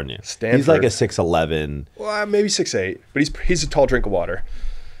to be taller than you. Stanford. He's like a 6'11". Well, maybe 6'8", but he's a tall drink of water.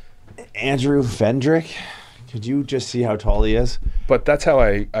 Andrew Fendrick. Could you just see how tall he is? But that's how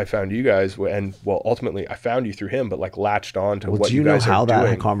I found you guys, and well, ultimately I found you through him, but like latched on to what do you you know guys how are that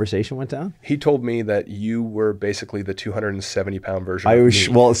doing. conversation went down? He told me that you were basically the 270-pound version I of was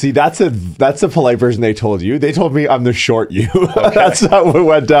me. well. See, that's a polite version. They told you. They told me I'm the short you. That's how it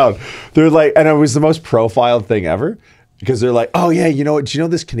went down. They're like, and it was the most profiled thing ever. because they're like, oh yeah, you know what? Do you know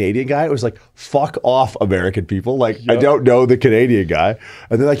this Canadian guy? It was like, fuck off, American people. Like, I don't know the Canadian guy.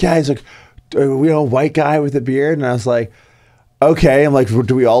 And they're like, yeah, he's like, white guy with a beard. And I was like, okay. I'm like,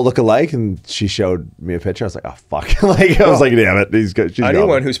 do we all look alike? And she showed me a picture. I was like, oh fuck. Like, I was like, damn it. She's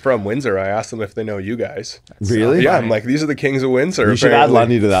Anyone who's from Windsor, I asked them if they know you guys. Really? Yeah, I'm like, these are the kings of Windsor. You should add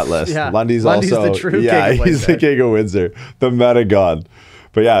Lundy to that list. Yeah. Lundy's Lundy's also the true king of he's Windsor. the king of Windsor, the meta god.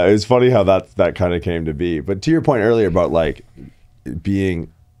 But yeah, it's funny how that kind of came to be. But to your point earlier about like being,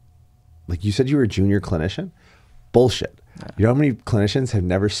 like you said, you were a junior clinician. Bullshit. You know how many clinicians have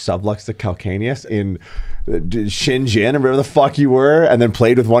never subluxed the calcaneus in Shenzhen or wherever the fuck you were, and then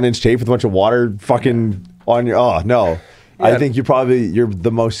played with 1-inch tape with a bunch of water fucking on your. Oh no. Yeah. I think you're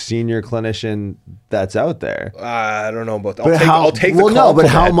the most senior clinician that's out there. I don't know about that. I'll take the no, but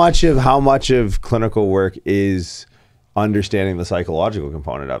compliment. how much of clinical work is understanding the psychological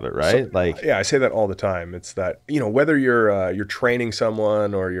component of it, right? So, like, yeah, I say that all the time. It's that, you know, whether you're training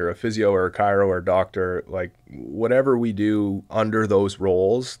someone or you're a physio or a chiro or a doctor, like whatever we do under those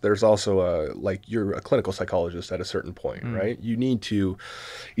roles, there's also you're a clinical psychologist at a certain point, right? You need to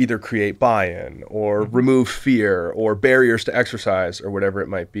either create buy-in or remove fear or barriers to exercise or whatever it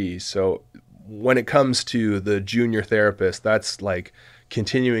might be. So when it comes to the junior therapist, that's like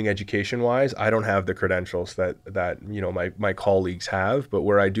continuing education wise, I don't have the credentials that you know my colleagues have, but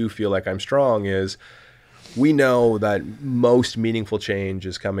where I do feel like I'm strong is we know that most meaningful change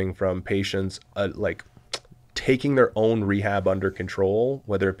is coming from patients like taking their own rehab under control,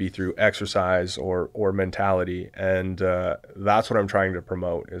 whether it be through exercise or mentality. And that's what I'm trying to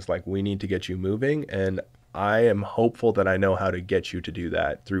promote is like, we need to get you moving. And I am hopeful that I know how to get you to do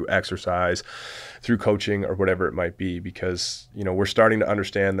that through exercise, through coaching or whatever it might be, because, you know, we're starting to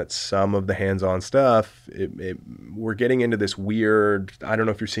understand that some of the hands-on stuff, we're getting into this weird, I don't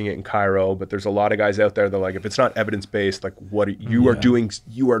know if you're seeing it in chiro, but there's a lot of guys out there that like, if it's not evidence-based, like what you are doing,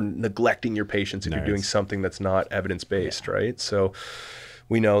 you are neglecting your patients if you're doing something that's not evidence-based, right? So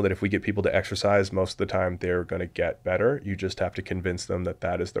we know that if we get people to exercise, most of the time they're going to get better. You just have to convince them that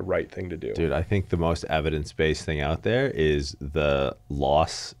that is the right thing to do. Dude, I think the most evidence-based thing out there is the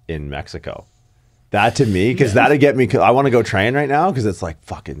loss in Mexico. That to me, because that'd get me, I want to go train right now because it's like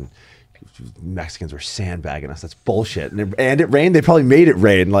fucking Mexicans were sandbagging us. That's bullshit. And it rained. They probably made it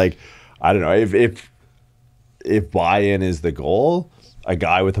rain. Like, I don't know. If buy-in is the goal, a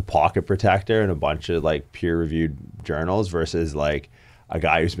guy with a pocket protector and a bunch of like peer-reviewed journals versus like a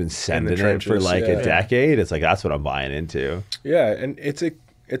guy who's been sending it for like a decade, it's like, that's what I'm buying into. Yeah, and it's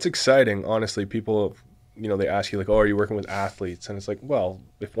exciting, honestly. People, you know, they ask you like, oh, are you working with athletes? And it's like, well,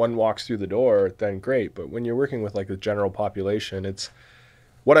 if one walks through the door, then great. But when you're working with like the general population, it's,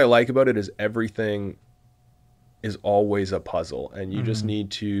 what I like about it is everything is always a puzzle. And you just need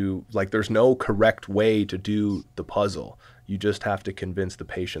to, like, there's no correct way to do the puzzle. You just have to convince the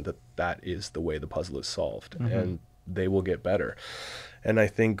patient that that is the way the puzzle is solved. And they will get better. And I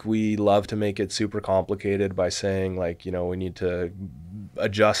think we love to make it super complicated by saying like, you know, we need to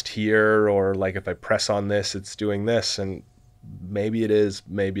adjust here, or like if I press on this, it's doing this. And maybe it is,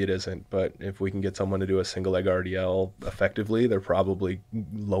 maybe it isn't. But if we can get someone to do a single leg RDL effectively, they're probably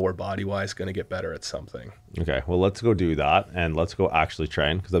lower body wise going to get better at something. Okay, well, let's go do that, and let's go actually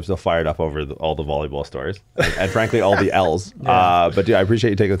train, because I'm still fired up over all the volleyball stories and frankly all the L's. But dude, I appreciate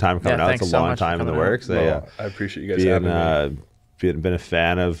you taking the time coming out. It's a long time in the works. I appreciate you guys having me. Been a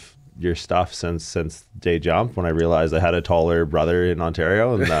fan of your stuff since day jump, when I realized I had a taller brother in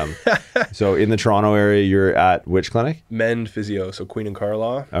Ontario. And so in the Toronto area, you're at which clinic? Men Physio, so Queen and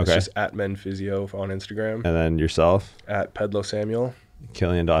Carlaw. Okay. It's just at Men Physio on Instagram. And then yourself? At pedlowsamuel.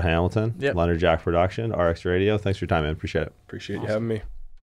 Killian.Hamilton. Yep. Leonard Jack Production, RX Radio. Thanks for your time, man. Appreciate it. Appreciate you having me.